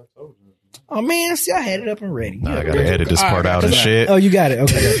 Remember what I told you? Oh man, see, I had it up and ready. Nah, I gotta edit this part out and shit. Oh, you got it.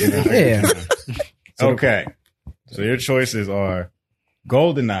 Okay, yeah. Okay, so your choices are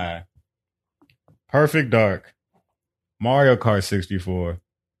GoldenEye, Perfect Dark, Mario Kart 64,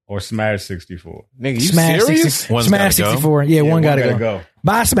 or Smash 64. Nigga, you serious? Smash 64. Yeah, one gotta go.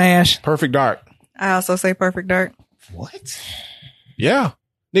 Bye, Smash. Perfect Dark. I also say Perfect Dark. What? Yeah.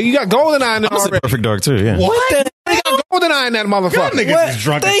 Nigga, you got GoldenEye in there already. Perfect Dark too, yeah. What? You got GoldenEye in that motherfucker. Y'all niggas is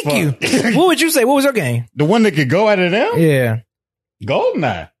drunk Thank as fuck. you. What would you say? What was your game? The one that could go out of them? Yeah.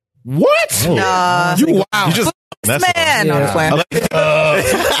 GoldenEye. What? Nah. You wow. You just Man, no, I'm playing.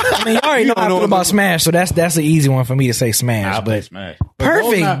 I mean, you already know how I feel about Smash, so that's the easy one for me to say Smash. I'll play But Smash.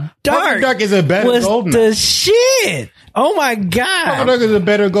 Perfect Dark. Perfect Dark is a better was GoldenEye. the shit. Oh my Perfect god. Dark is a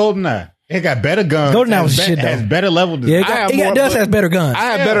better GoldenEye. It got better guns. GoldenEye was has shit, though. Has better level design. Yeah, it does have better guns.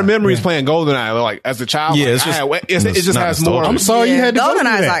 I have better memories playing GoldenEye. Like as a child, Yeah, like, it's just- it just not has more. nostalgic. I'm sorry you had to go through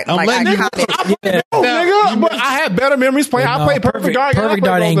GoldenEye's that. like letting you iconic. Yeah. Nigga, but I had better memories playing. I played Perfect Dark. and I Perfect played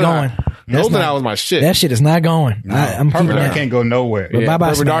Dark ain't GoldenEye. going. That's GoldenEye not- was my shit. That shit is not going. I'm keeping Perfect Dark that. can't go nowhere. But bye-bye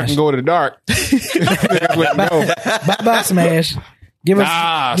Perfect Dark Smash. can go to the dark. Bye Smash. Give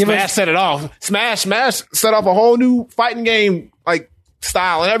us. Smash set it off. Smash set off a whole new fighting game like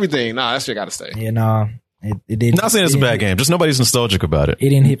style and everything. Nah, that shit got to stay. Yeah, nah. It didn't. Not saying it's a bad game. Just nobody's nostalgic about it. It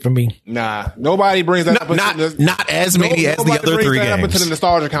didn't hit for me. Nah, nobody brings that up. Not as many as the other three games. Up into the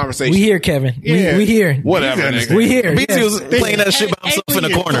nostalgia conversation. We here, Kevin. Yeah. We here. Whatever. Nigga. We here. BC was playing that shit by himself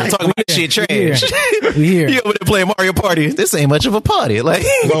in the corner, talking about shit trash. We here. He over there playing Mario Party. This ain't much of a party. Like,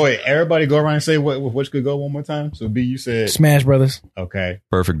 wait, everybody go around and say which could go one more time. So B, you said Smash Brothers. Okay.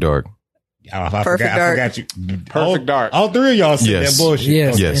 Perfect Dark. I forgot you. Perfect Dark. All three of y'all said Yes. that bullshit.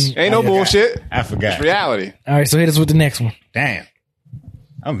 Yes. Yes. Ain't no bullshit. I forgot. It's reality. All right, so hit us with the next one. Damn.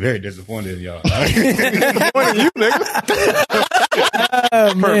 I'm very disappointed in y'all. More than you, nigga.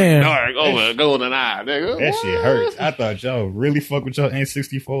 Oh, man. Dark over Golden Eye, nigga. That shit hurts. I thought y'all really fuck with y'all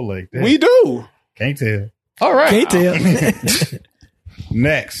N64 like that. We do. Can't tell. All right. Can't tell.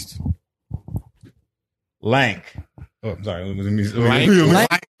 Next. Lank. Oh, I'm sorry.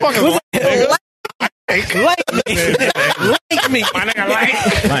 Lank? Fucking like me. My nigga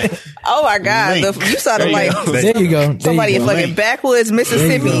Lank. Oh my God. You sounded like There you go. somebody in fucking backwoods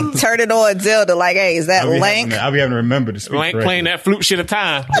Mississippi turning on Zelda like, hey, is that Lank? I'll be having to remember to speak Lank correctly. playing that flute shit a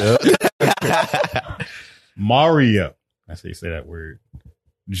time. Mario. That's how you say that word.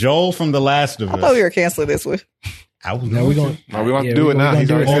 Joel from The Last of Us. I thought we were canceling this one. I was No, we're going. No, we want Yeah, to do we it now. gonna He's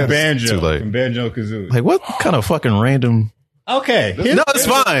do it. already Or said it. Banjo. Too late. From Banjo Kazooie. Like, what kind of fucking random? Okay. No, it's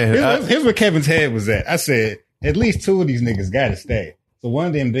fine. Here's where Kevin's head was at. I said, at least two of these niggas got to stay. So one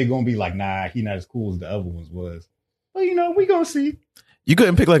of them, they going to be like, nah, he not as cool as the other ones was. Well, we going to see. You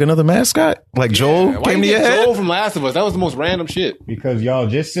couldn't pick like another mascot? Like Joel Why came you to your get head? Joel from Last of Us? That was the most random shit. Because y'all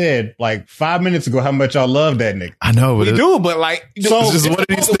just said like 5 minutes ago how much y'all love that nigga. I know, but We do, but like, So- it's just one of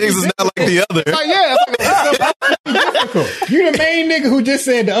these things is not like the other. Like, yeah, it's like, You the main nigga who just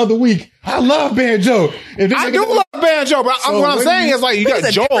said the other week, I love Banjo. If this I nigga do don't- love Banjo, but So what I'm when saying you- is like you got It's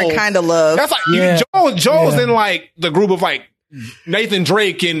a Joel. different kind of love. That's like Yeah. Joel's Yeah. in like the group of like Nathan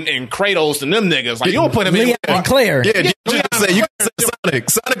Drake and Kratos and them niggas. Like you don't put him in Leon and Claire. Yeah, you could say Sonic.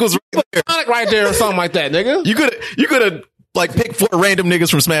 Sonic was right there. Sonic right there or something like that, nigga. You could have like picked 4 random niggas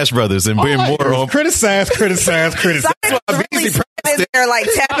from Smash Brothers and been more on. Criticize. Sonic was really sitting there like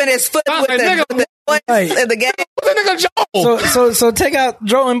tapping his foot with the voice in the game. What's that nigga Joel? So take out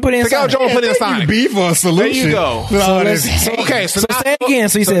Joel and put in Take out Sonic. Joel and put in Sonic. Beef or a solution. There you go. With all let's- this hate. Okay, so now, say it again.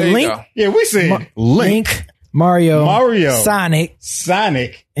 So you said there you Link? go. Yeah, we said Link, Mario,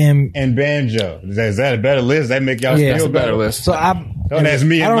 Sonic, and and Banjo. Is that a better list? That make y'all Yeah, feel that's a better? list. so I Don't ask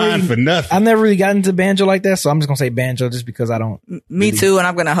me I and don't mine for nothing. I've never really gotten into Banjo like that, so I'm just gonna say Banjo just because I don't. Me too, and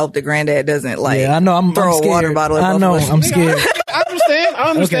I'm gonna hope that Granddad doesn't like Yeah, I know. I'm throw scared. a water bottle at I both know. of us. I'm scared. I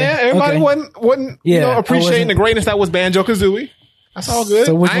understand. Okay, Everybody okay. wasn't Yeah, I appreciating wasn't. the greatness that was Banjo Kazooie. That's all good.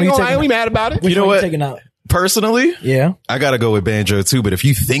 So which I one ain't you gonna taking be mad about it. Which know one what? Taking out? Personally, Yeah. I gotta go with Banjo too. But if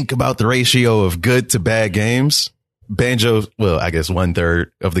you think about the ratio of good to bad games, Banjo, well, I guess 1/3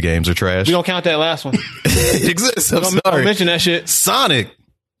 of the games are trash. We don't count that last one. It exists. I'm Don't sorry. mention that shit. Sonic,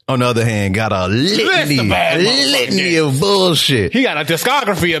 on the other hand, got a List of bad litany of bullshit. He got a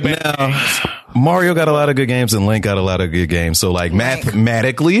discography of bad games. Mario got a lot of good games and Link got a lot of good games. So like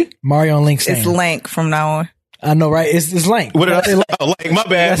mathematically, Mario and Link. It's stand. Lank from now on. I know, right? It's Link. what did I say? say? Oh, Link, my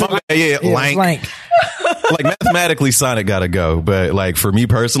bad. My bad. Yeah, Yeah, Link. Link. Like mathematically, Sonic gotta go. But like for me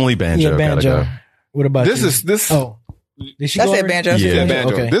personally, Banjo, Yeah, Banjo. gotta go. What about This you? is this. Oh, did she That's go it, already? Banjo. Yeah.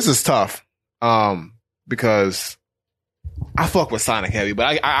 Banjo. Okay. This is tough. Because I fuck with Sonic heavy,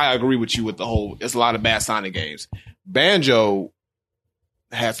 but I agree with you with the whole. There's a lot of bad Sonic games. Banjo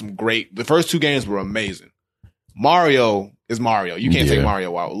had some great. The first 2 games were amazing. Mario is Mario. You can't Yeah. take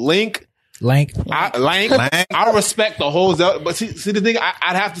Mario out. Link. Link. I respect the whole Zelda, but see the thing.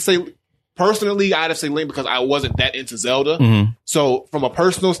 I'd have to say personally, I'd have to say Link because I wasn't that into Zelda. Mhm. So from a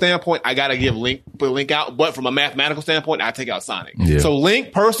personal standpoint, I gotta give put Link out. But from a mathematical standpoint, I take out Sonic. Yeah. So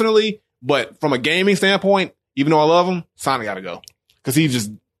Link personally, but from a gaming standpoint, even though I love him, Sonic gotta go because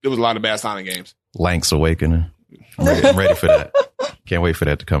there was a lot of bad Sonic games. Link's Awakening. I'm ready for that. Can't wait for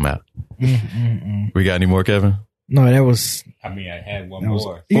that to come out. We got any more, Kevin? No, that was. I mean, I had one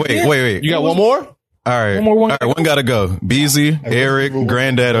more. Wait. You got one more? All right. One All right, one gotta go. BZ, Eric,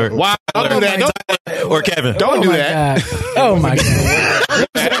 Granddad, or Wow! Don't do that. or Kevin. Don't do my that. God. Oh my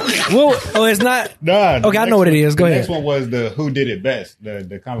God. Well, it's not. Nah, Okay, I know what it is. Go the ahead. next one was the who did it best.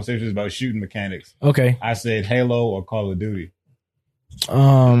 The conversation is about shooting mechanics. Okay. I said Halo or Call of Duty.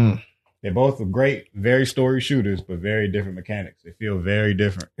 They're both great, very story shooters, but very different mechanics. They feel very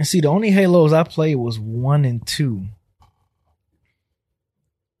different. And see, the only Halos I played was 1 and 2.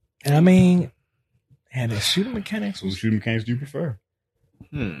 And I mean, the shooting mechanics Whose was. shooting mechanics do you prefer?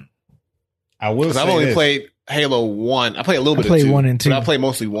 Hmm. I will Because say I've only this. played Halo 1. I played a little bit I played of 2. 1 and 2. But I played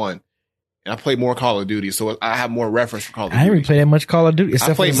mostly 1. and I played more Call of Duty, so I have more reference for Call of Duty. I didn't really play that much Call of Duty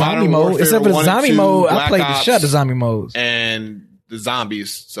except for the zombie mode. Except for the zombie mode, I played the shit out of zombie modes and the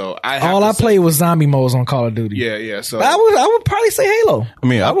zombies. So I played was zombie modes on Call of Duty. Yeah. So I would probably say Halo.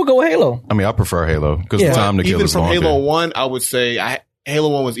 I would go with Halo. I mean, I prefer Halo because the time to kill is longer. Even from Halo 1, I would say Halo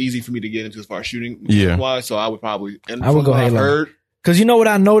 1 was easy for me to get into as far as shooting. So I would probably. And I would go Halo. Because you know what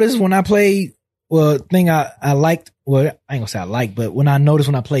I noticed when I played. Well, thing I liked. Well, I ain't gonna say I liked, but when I noticed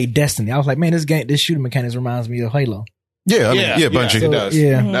when I played Destiny, I was like, man, this shooting mechanics reminds me of Halo. Yeah, Bungie. It does.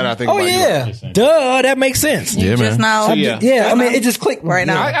 Yeah. Now that I think about it. Duh, that makes sense. Yeah, man. I mean, it just clicked right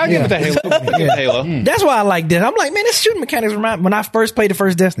now. I give it to Halo. That's why I like this. I'm like, man, this shooting mechanics remind. When I first played the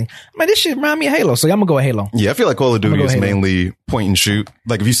first Destiny, man, this shit remind me of Halo. So I'm gonna go with Halo. Yeah, I feel like Call of Duty is mainly point and shoot.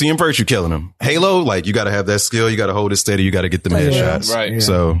 Like if you see him first, you killing him. Halo, like you got to have that skill. You got to hold it steady. You got to get the headshots. Right. Yeah.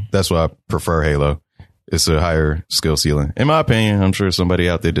 So that's why I prefer Halo. It's a higher skill ceiling. In my opinion, I'm sure somebody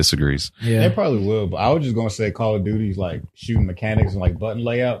out there disagrees. Yeah, they probably will. But I was just going to say Call of Duty's like shooting mechanics and like button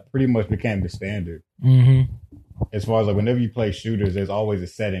layout pretty much became the standard. Mm-hmm. As far as like whenever you play shooters, there's always a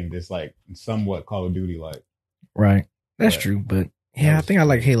setting that's like somewhat Call of Duty like. Right. That's true. But yeah, I think I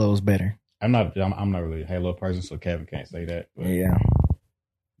like Halo's better. I'm not really a Halo person, so Kevin can't say that. But yeah.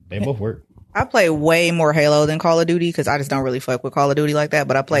 They both work. I play way more Halo than Call of Duty because I just don't really fuck with Call of Duty like that.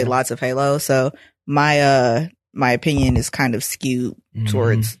 But I played lots of Halo, so my opinion is kind of skewed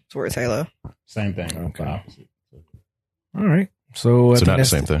towards Halo. Same thing. Okay. Opposite. All right. So not the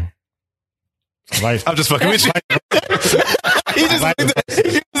same thing. I'm just fucking with you. He's like, what?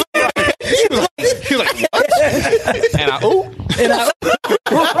 And I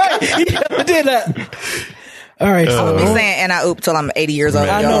right. He did that. All right. I'll be saying and I oop till I'm 80 years old.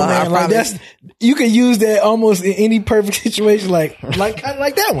 I know, man. Like you can use that almost in any perfect situation, like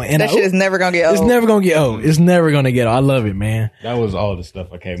that one. And that shit is never gonna get old. It's never gonna get old. It's never gonna get old. I love it, man. That was all the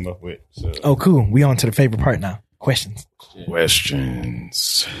stuff I came up with. So. Oh, cool. We on to the favorite part now. Questions.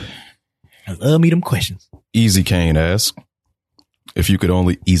 I love me them questions. Easy Kane asks,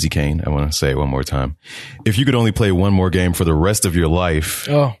 Easy Kane, I want to say it one more time. If you could only play one more game for the rest of your life,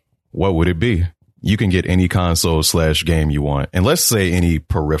 what would it be? You can get any console / game you want. And let's say any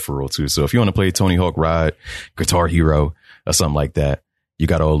peripheral too. So if you want to play Tony Hawk Ride, Guitar Hero, or something like that, you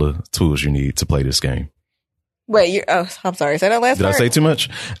got all the tools you need to play this game. Wait, I'm sorry. Say that last Did part? I say too much?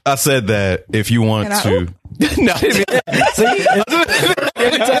 I said that if you want to. No, that's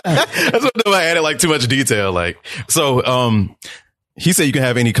what I added like too much detail. Like, so, he said you can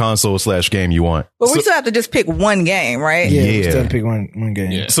have any console / game you want. But we still have to just pick one game, right? Yeah. We still have to pick one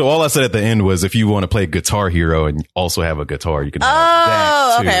game. Yeah. So all I said at the end was if you want to play Guitar Hero and also have a guitar, you can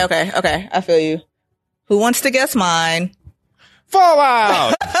have that too. Okay. I feel you. Who wants to guess mine?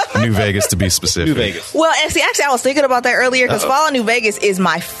 Fallout! New Vegas to be specific. New Vegas. Well, actually, I was thinking about that earlier because Fallout New Vegas is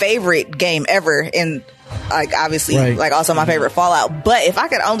my favorite game ever. And like, obviously, like also my favorite Fallout. But if I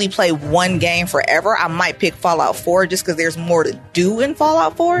could only play one game forever, I might pick Fallout 4 just because there's more to do in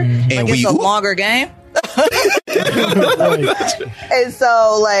Fallout 4. And it's a longer game. And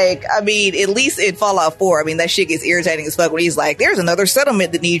so, like, I mean, at least in Fallout 4, I mean, that shit gets irritating as fuck when he's like, there's another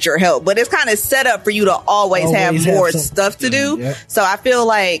settlement that needs your help. But it's kind of set up for you to always have more stuff to do. Yep. So I feel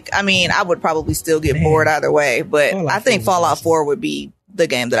like, I mean, I would probably still get bored either way. But I think Fallout 4 would be the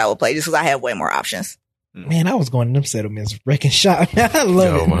game that I would play just because I have way more options. Man, I was going to them settlements wrecking shop. I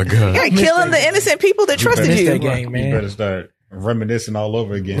love it. Oh my God. You're killing the innocent people that trusted you. That game, man. You better start reminiscing all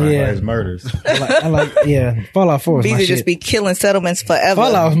over again about his murders. I like Fallout 4 is my shit. just be killing settlements forever.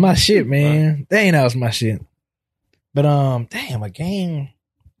 Fallout was my shit, man. Dang, that was my shit. But damn, a game.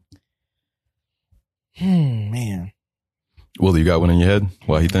 Man. Will, you got one in your head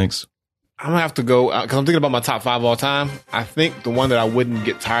while he thinks? I'm gonna have to go because I'm thinking about my top 5 all time. I think the one that I wouldn't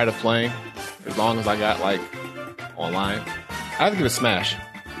get tired of playing as long as I got like online, I have to give it Smash.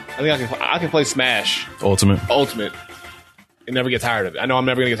 I think I can play Smash Ultimate and never get tired of it. I know I'm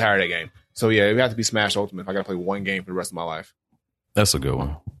never gonna get tired of that game. So yeah, it would have to be Smash Ultimate if I gotta play one game for the rest of my life. That's a good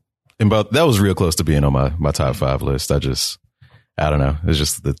one. And but that was real close to being on my top 5 list. I don't know. It's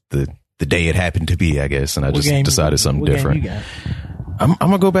just the day it happened to be, I guess, and I just decided something different. I'm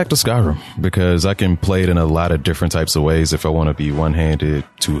gonna go back to Skyrim because I can play it in a lot of different types of ways. If I want to be one-handed,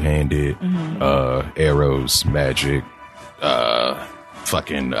 two-handed, arrows, magic, where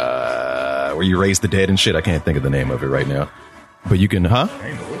you raise the dead and shit. I can't think of the name of it right now, but you can, fingers,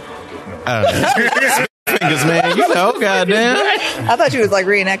 man. You know, goddamn. I thought you was like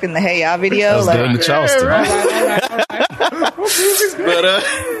reenacting the Hey Ya video. I was doing the Charleston. But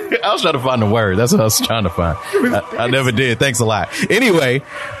I was trying to find the word. That's what I was trying to find. I never did. Thanks a lot. Anyway,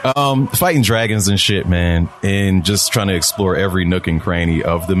 fighting dragons and shit, man, and just trying to explore every nook and cranny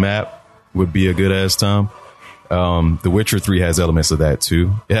of the map. would be a good ass time. The Witcher 3 has elements of that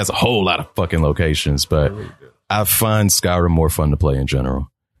too. It has a whole lot of fucking locations, but I find Skyrim more fun to play in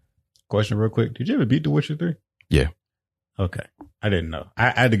general. Question real quick. Did you ever beat The Witcher 3? Yeah. Okay. I didn't know.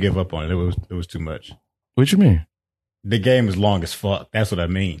 I had to give up on it. It was too much. What you mean? The game is long as fuck. That's what I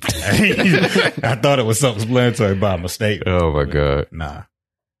mean. I thought it was self-explanatory by mistake. Oh my God. Nah.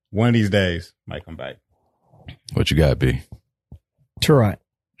 One of these days, might come back. What you got, B? Turret.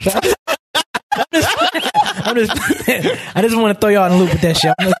 I just want to throw y'all in the loop with that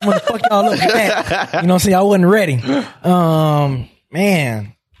shit. I just want to fuck y'all up with that. You know what I'm saying? I wasn't ready.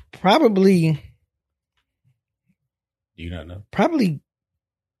 Man, probably. Do you not know? Probably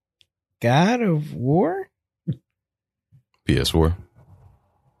God of War. PS4.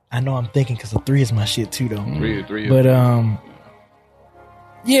 I know I'm thinking because the 3 is my shit too, though. 3. But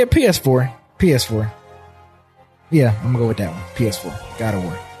yeah, PS4. Yeah, I'm gonna go with that one. PS4. God of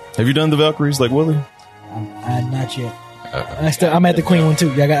War. Have you done the Valkyries like Willie? Not yet. I'm at the Queen one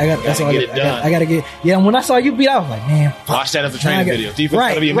too. I gotta get. Yeah, when I saw you beat, I was like, man, watch that as a training video. Defense right,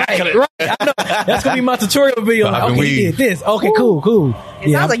 gonna be immaculate. Right. I know. That's gonna be my tutorial video. Like, okay, you did this. Okay, cool.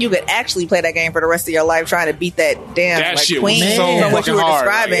 It sounds like you could actually play that game for the rest of your life, trying to beat that damn Queen. So what you were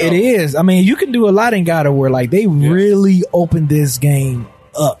describing. It is. I mean, you can do a lot in God of War. Like they really opened this game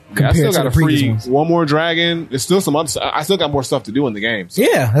up compared I still got to the previous ones. one more dragon. There's still some other stuff. I still got more stuff to do in the game. So.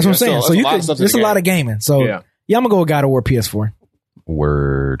 Yeah, that's what I'm saying. So you could. There's a lot of gaming. So yeah, I'm gonna go with God of War PS4.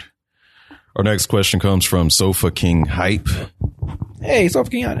 Word. Our next question comes from Sofa King Hype. Hey, Sofa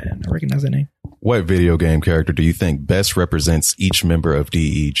King, I recognize that name. What video game character do you think best represents each member of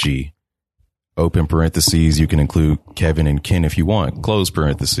DEG? Open parentheses. You can include Kevin and Ken if you want. Close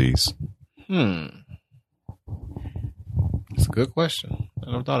parentheses. That's a good question.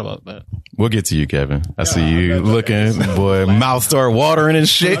 I never thought about that. We'll get to you, Kevin. I see you looking, boy, mouth start watering and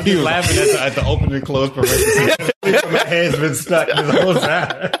shit. I'm laughing at the open and close parentheses. My head's been stuck this whole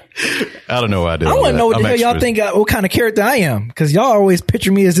time. I don't know why I did. I want to know what the hell y'all think, what kind of character I am. Because y'all always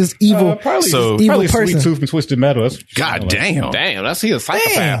picture me as this evil, evil person. Sweet Tooth and Twisted Metal. God damn. Damn, that's he a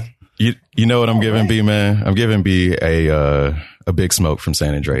psychopath. You know what I'm giving B, man? I'm giving B a Big Smoke from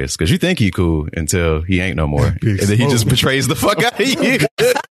San Andreas, because you think he cool until he ain't no more, and then he just betrays the fuck out of you.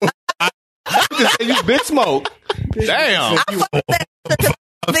 You Big Smoke. Damn.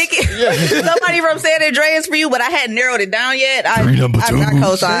 Somebody from San Andreas for you, but I hadn't narrowed it down yet. I'm not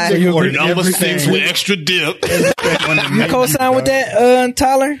co-signed. You ordered number 6 with extra dip. You co-sign with that,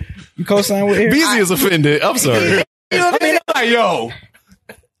 Tyler? You co-sign with here? Beezy is offended. I'm sorry. I mean, yo.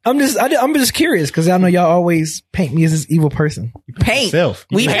 I'm just curious because I know y'all always paint me as this evil person. Paint.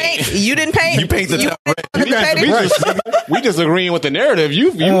 We paint. You didn't paint. You paint the top. We just agreeing with the narrative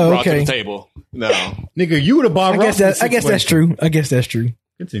you brought to the table. No, nigga, you would have Bob Ross. I guess that's true.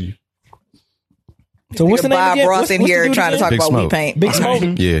 Continue. So what's the name Bob again? Ross in here trying to talk about Smoke. we paint. Big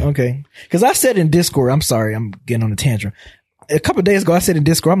Smoke. Yeah. Okay. Because I said in Discord, I'm sorry, I'm getting on a tangent. A couple of days ago, I said in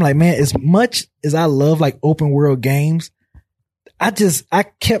Discord, I'm like, man, as much as I love like open world games, I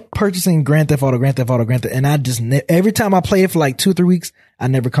kept purchasing Grand Theft Auto, and I just every time I play it for like 2-3 weeks, I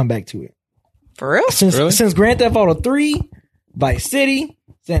never come back to it. For real? Since Grand Theft Auto 3, Vice City,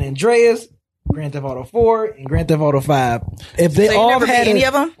 San Andreas, Grand Theft Auto 4, and Grand Theft Auto 5. If they all never had beat any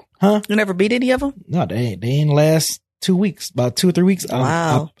of them? Huh? You never beat any of them? No, they didn't last 2 weeks. About 2 or 3 weeks.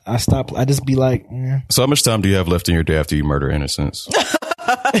 Wow. I stopped. I just be like, So how much time do you have left in your day after you murder innocents?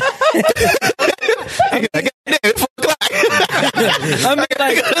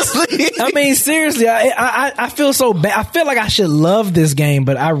 I mean, seriously, I feel so bad. I feel like I should love this game,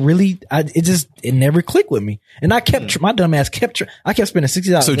 but it never clicked with me. And I kept, my dumb ass I kept spending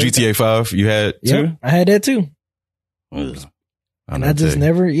 $60. So GTA 5, you had too? Yep, I had that too. And I just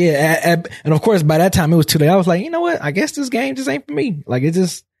never, and of course, by that time it was too late. I was like, you know what? I guess this game just ain't for me. Like, it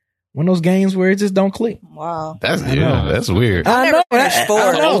just one of those games where it just don't click. Wow. That's weird. I know. That's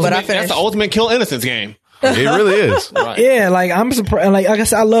the ultimate kill innocence game. It really is. Right. Yeah, like I'm surprised. Like I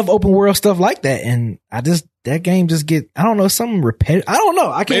said, I love open world stuff like that, and that game just I don't know, something repetitive. I don't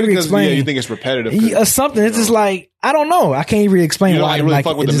know. I can't even explain. Yeah, you think it's repetitive or something. It's just like I don't know. I can't even explain. You don't really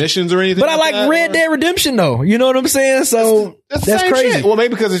fuck with the missions or anything. But I like Red Dead Redemption though. You know what I'm saying? So that's crazy. Shit. Well,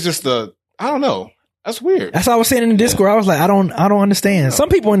 maybe because it's just I don't know. That's weird. That's what I was saying in the Discord. I was like, I don't understand. Some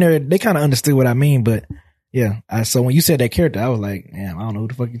people in there, they kind of understood what I mean, but. Yeah, so when you said that character, I was like, damn, I don't know who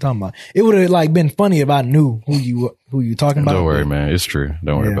the fuck you talking about. It would have like been funny if I knew who you talking about. Don't worry, man. It's true.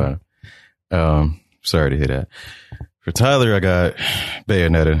 Don't worry about it. Sorry to hear that. For Tyler, I got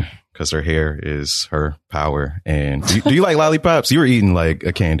Bayonetta because her hair is her power. And do you like lollipops? You were eating like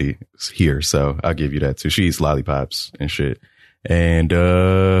a candy here, so I'll give you that too. She eats lollipops and shit. And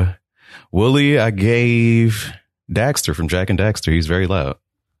Wooly, I gave Daxter from Jack and Daxter. He's very loud.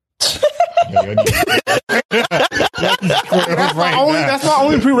 That's my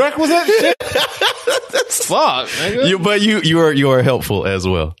only prerequisite. Shit. Fuck, nigga. But you are helpful as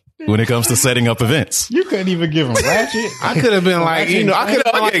well when it comes to setting up events. You couldn't even give him Ratchet. I could have been like, I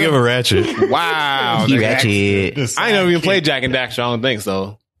can't give a Ratchet. Wow, Ratchet. I ain't never even played Jack and Daxter. I don't think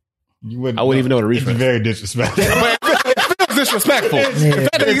so. I wouldn't even know the reference. It's very disrespectful. Disrespectful.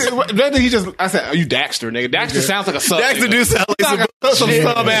 Yeah. He just, I said, "Are you Daxter, nigga?" Daxter sounds like a sub. Daxter do sound like some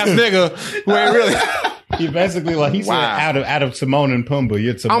sub ass nigga who ain't really. He basically he said out of Timon and Pumbaa,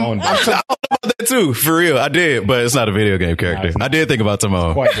 you're Timon. I thought about that too, for real. I did, but it's not a video game character. I did think about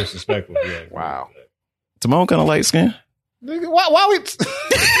Timon. Quite disrespectful. Yeah. Wow. Timon kind of light skin. Nigga, why we?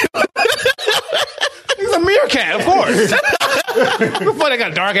 He's a meerkat, of course. Before they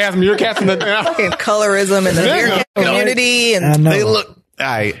got dark ass meerkats in the fucking colorism in the meerkat community, and they look. All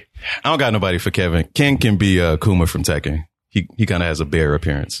right, I don't got nobody for Kevin. Ken can be Kuma from Tekken. He kind of has a bear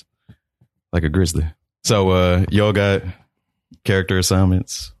appearance, like a grizzly. So y'all got character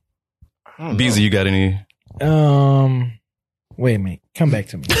assignments. Beezy, you got any? Wait a minute. Come back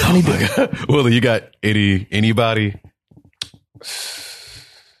to me. Willie, you got anybody?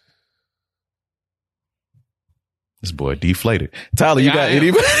 This boy deflated. Tyler, you got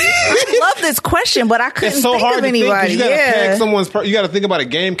anybody? I love this question, but I couldn't think of anybody. You gotta peg you gotta think about a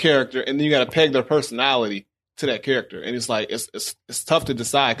game character, and then you gotta peg their personality to that character. And it's like it's tough to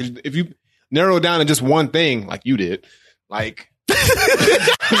decide, because if you narrow it down to just one thing, like you did, like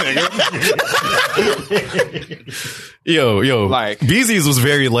yo, like Beezy's was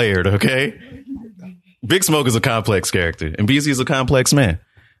very layered. Okay, Big Smoke is a complex character, and Beezy is a complex man.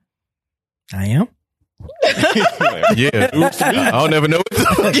 I am. Yeah, I'll never know what the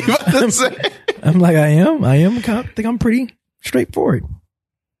fuck you about to say. I'm like, I am. I think I'm pretty straightforward.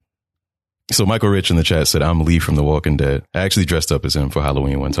 So Michael Rich in the chat said, "I'm Lee from The Walking Dead." I actually dressed up as him for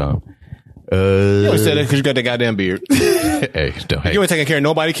Halloween one time. You always said that because you got that goddamn beard. Hey, you ain't taking care of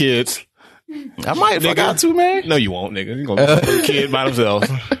nobody kids. I might fuck out too, man. No, you won't, nigga. You gonna be a kid by themselves.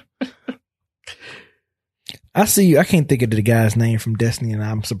 I see you. I can't think of the guy's name from Destiny, and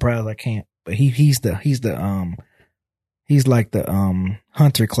I'm surprised I can't. But he's like the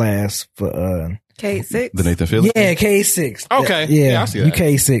hunter class for K6. The Nathan Fillion. Yeah, K6. Okay. Yeah, I see that.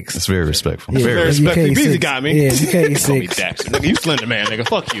 UK6. It's very respectful. Yeah, very respectful. UK6. Beezy got me. Yeah, UK6. Nigga, you slender man, nigga.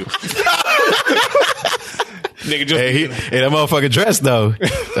 Fuck you. Nigga, just hey, that motherfucker dressed though.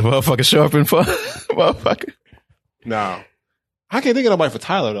 That motherfucker sharp and fun. Motherfucker. No. I can't think of nobody for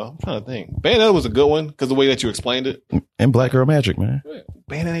Tyler though. I'm trying to think. Bayonetta was a good one because the way that you explained it. And Black Girl Magic, man.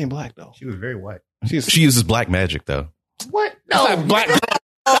 Bayonetta ain't black though. She was very white. She uses black magic though. What? No, that's like black girl.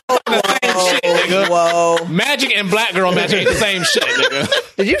 The same shit, nigga. Whoa. Magic and black girl magic ain't the same shit,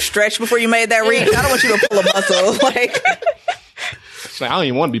 nigga. Did you stretch before you made that reach? I don't want you to pull a muscle. Like, I don't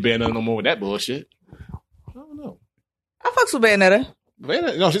even want to be Bayonetta no more with that bullshit. I don't know. I fucks with Bayonetta.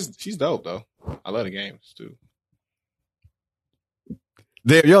 No, she's dope though. I love the games too.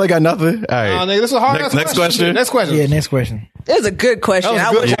 There, you only got nothing. All right. Nigga, this is a hard next question. Next question. Yeah, next question. It was a good question.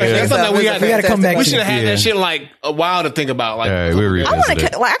 That was a good question. That's something we gotta come back. We should have had that shit like a while to think about. Like, all right, we'll revisit I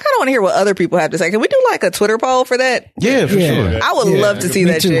kind of want to hear what other people have to say. Can we do like a Twitter poll for that? Yeah, for sure. I would love to see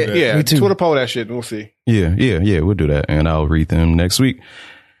that shit. Yeah, Me too. Twitter poll that shit. We'll see. Yeah, we'll do that, and I'll read them next week.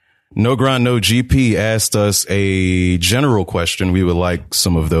 No Grind, No GP asked us a general question. We would like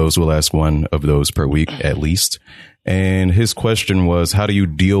some of those. We'll ask one of those per week at least. And his question was, how do you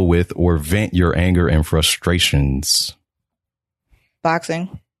deal with or vent your anger and frustrations?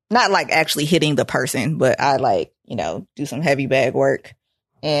 Boxing. Not like actually hitting the person, but I do some heavy bag work.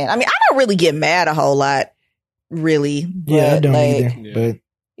 And I mean, I don't really get mad a whole lot, really. Yeah, I don't either. But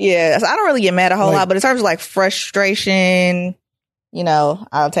yeah, so I don't really get mad a whole lot, but in terms of like frustration,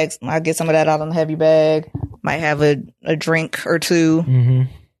 I'll get some of that out on the heavy bag. Might have a drink or two. Mm-hmm.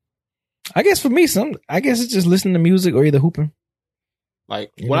 I guess for me, it's just listening to music or either hooping.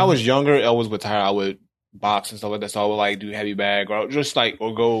 Like when I was younger, I was with Tyler. I would box and stuff like that. So I would like do heavy bag or just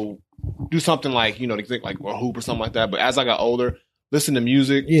or go do something like or hoop or something like that. But as I got older, listen to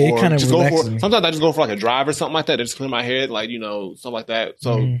music. Yeah, it kind of relaxes me. Sometimes I just go for like a drive or something like that. To just clear my head, something like that.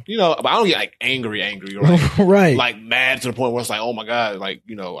 So but I don't get like angry or like, right, like mad to the point where it's like, oh my god, I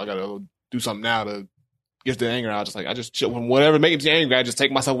gotta do something now to get the anger out. I just chill. Whatever makes me angry, I just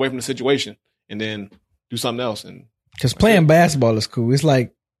take myself away from the situation and then do something else. And because playing basketball is cool. It's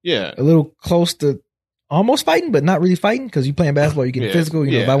like a little close to almost fighting, but not really fighting. Because you playing basketball, you get physical.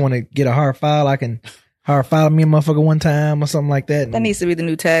 If I want to get a hard foul, I can hard foul me a motherfucker one time or something like that. That needs to be the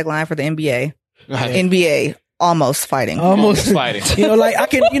new tagline for the NBA. NBA. almost fighting. Almost fighting. You know, like I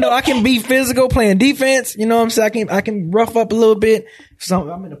can be physical playing defense. You know what I'm saying? I can rough up a little bit.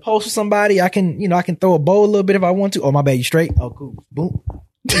 So I'm in a post with somebody. I can throw a bow a little bit if I want to. Oh, my bad, you straight? Oh, cool. Boom.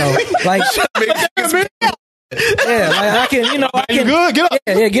 You know, like yeah, like I can, I can. You good? Get up.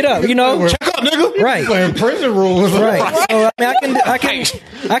 Yeah, get up. Check up, nigga. Right. Playing prison rules. Right. So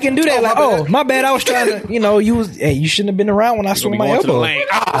I can do that. Like, oh, my bad. I was trying to, you shouldn't have been around when I swung my elbow.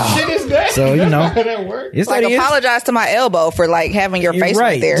 Shit is that? So that works. it's Like, that apologize to my elbow for like having your face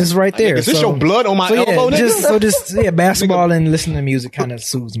right there. Just right there. Is this your blood on my elbow, nigga? Basketball and listening to music kind of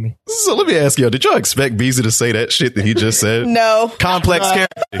soothes me. So let me ask you, did y'all expect Beezy to say that shit that he just said? No. Complex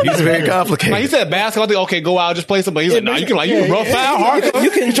character. He's very complicated. Like he said basketball. I think, okay, go out, just play some. But he's like, no, you can rough out, hard. You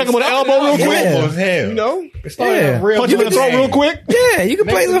can check him with the elbow real quick. Hell. Punch him in the throat real quick. Yeah, you can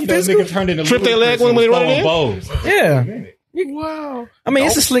play some physical. Trip their leg when they run in. Yeah. Wow. I mean,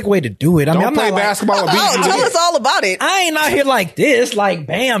 it's a slick way to do it. I mean, I'm play not basketball. Tell us all about it. I ain't out here like this, like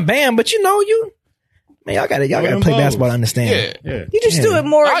bam, bam. But y'all gotta play basketball to understand. Yeah. You just do it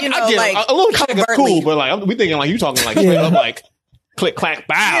more, I get like a little check is covertly. cool, but like we thinking like you talking like straight up like click clack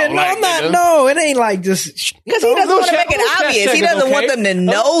bow. Yeah, no, like, I'm not. nigga. No, it ain't like just Because he doesn't want to make it chest obvious. check He is doesn't want okay. them to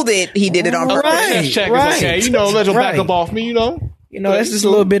know that he did it on purpose. Right. Chest check right. is okay. Let your back Right. up off me. That's just a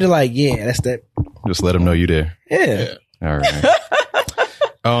little bit of like, yeah, that's that. Just let him know you there. Yeah. All right.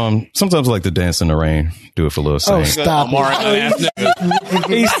 Sometimes I like to dance in the rain. Do it for a little Oh, sing. stop it.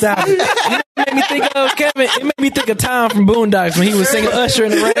 He stopped it. It made me think of Kevin. It made me think of Tom from Boondocks when he was singing Usher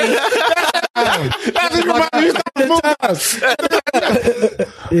in the rain.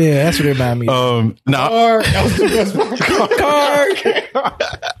 Yeah, that's what it reminded me of.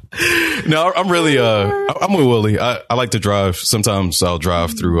 No, I'm really, I'm with Willie. I like to drive. Sometimes I'll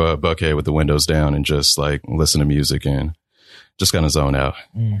drive through Buckhead with the windows down and just like listen to music and just kind of zone out,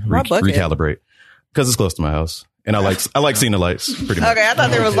 recalibrate because it's close to my house. And I like seeing the lights pretty much. Okay, I thought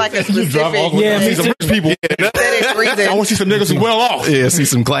there was like a specific Yeah, some rich people. aesthetic reason. I want to see some niggas who well off. Yeah, see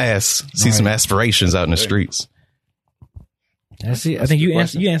some class, see some aspirations out in the streets. That's it. I think you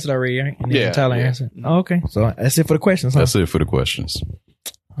answered already, right? And then Yeah, Tyler answered. Oh, okay. So that's it for the questions, huh? That's it for the questions.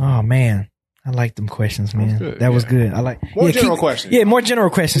 Oh man, I like them questions, man. That was good. I like More general questions. Yeah, more general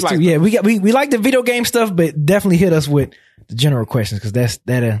questions too. Yeah, we like the video game stuff, but definitely hit us with the general questions because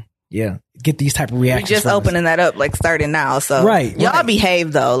get these type of We're reactions. just from us. opening that up, like starting now. So Right, y'all right.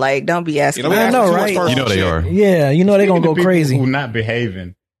 behave though. Like, don't be asking. I know, right? You know they are. Yeah, they're gonna go crazy. Who not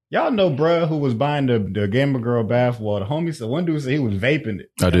behaving? Y'all know, bruh, who was buying the Gamer Girl bathwater. The homie said one dude said he was vaping it.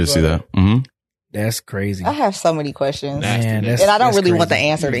 I did see that. Mm-hmm. That's crazy. I have so many questions, Man, and I don't that's really want the crazy.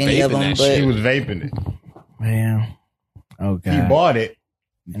 answer to any of them. that But He was vaping it. Man, oh god. He bought it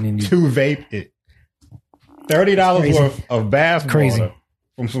and then to vape it. $30 worth of bath Crazy. water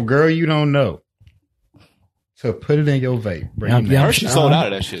from some girl you don't know to put it in your vape. She sold out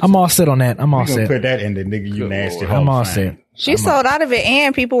of that shit. I'm all set on that. I'm all You gonna set. put that in the nigga you nasty. I'm all set. she sold out of it,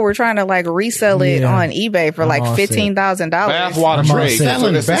 and people were trying to like resell it Yeah. on eBay for I'm like all set. $15,000. Bathwater I'm all trade. set.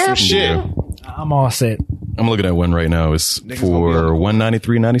 Selling this is some Bath shit. I'm all set. I'm looking at one right now. It's for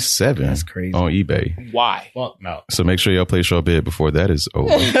 $193.97. That's crazy. On eBay. Why? Fuck no. So make sure y'all place your bid before that is over.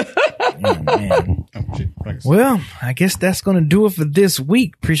 Man. Oh, shit. Well, I guess that's going to do it for this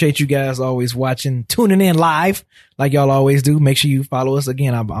week. Appreciate you guys always watching, tuning in live like y'all always do. Make sure you follow us.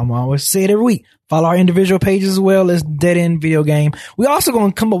 Again, I'm always say it every week. Follow our individual pages as well as Dead End Video Game. We also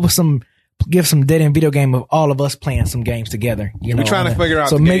going to come up with give some Dead End Video Game of all of us playing some games together. We're trying to figure out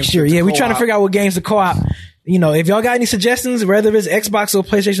So the make games sure, to we're trying to co-op. figure out what games to co-op. If y'all got any suggestions, whether it's Xbox or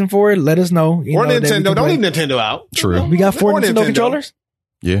PlayStation 4, let us know. Or that we Nintendo. can Don't play. leave Nintendo out. True. We got 4 Or Nintendo controllers?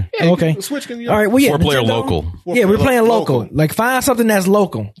 Yeah. Okay. Switch can, All right. Well, yeah. 4-player Nintendo. local. Yeah, we're playing local. Like, find something that's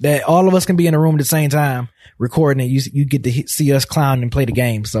local that all of us can be in a room at the same time recording it. You get to see us clown and play the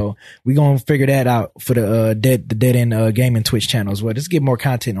game. So we're gonna figure that out for the Dead End Gaming Twitch channel as well. Just get more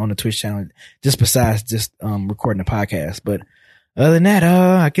content on the Twitch channel, just besides just recording the podcast. But other than that,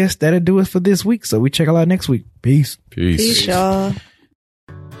 I guess that'll do it for this week. So we check it out next week. Peace. Peace, y'all.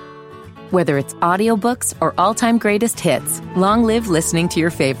 Whether it's audiobooks or all-time greatest hits, long live listening to your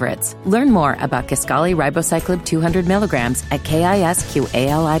favorites. Learn more about Kisqali Ribociclib 200 milligrams at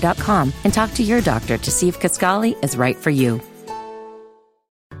KISQALI.com and talk to your doctor to see if Kisqali is right for you.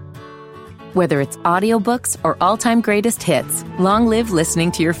 Whether it's audiobooks or all-time greatest hits, long live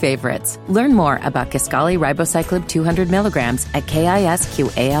listening to your favorites. Learn more about Kisqali Ribociclib 200 milligrams at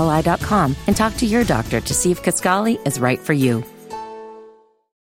KISQALI.com and talk to your doctor to see if Kisqali is right for you.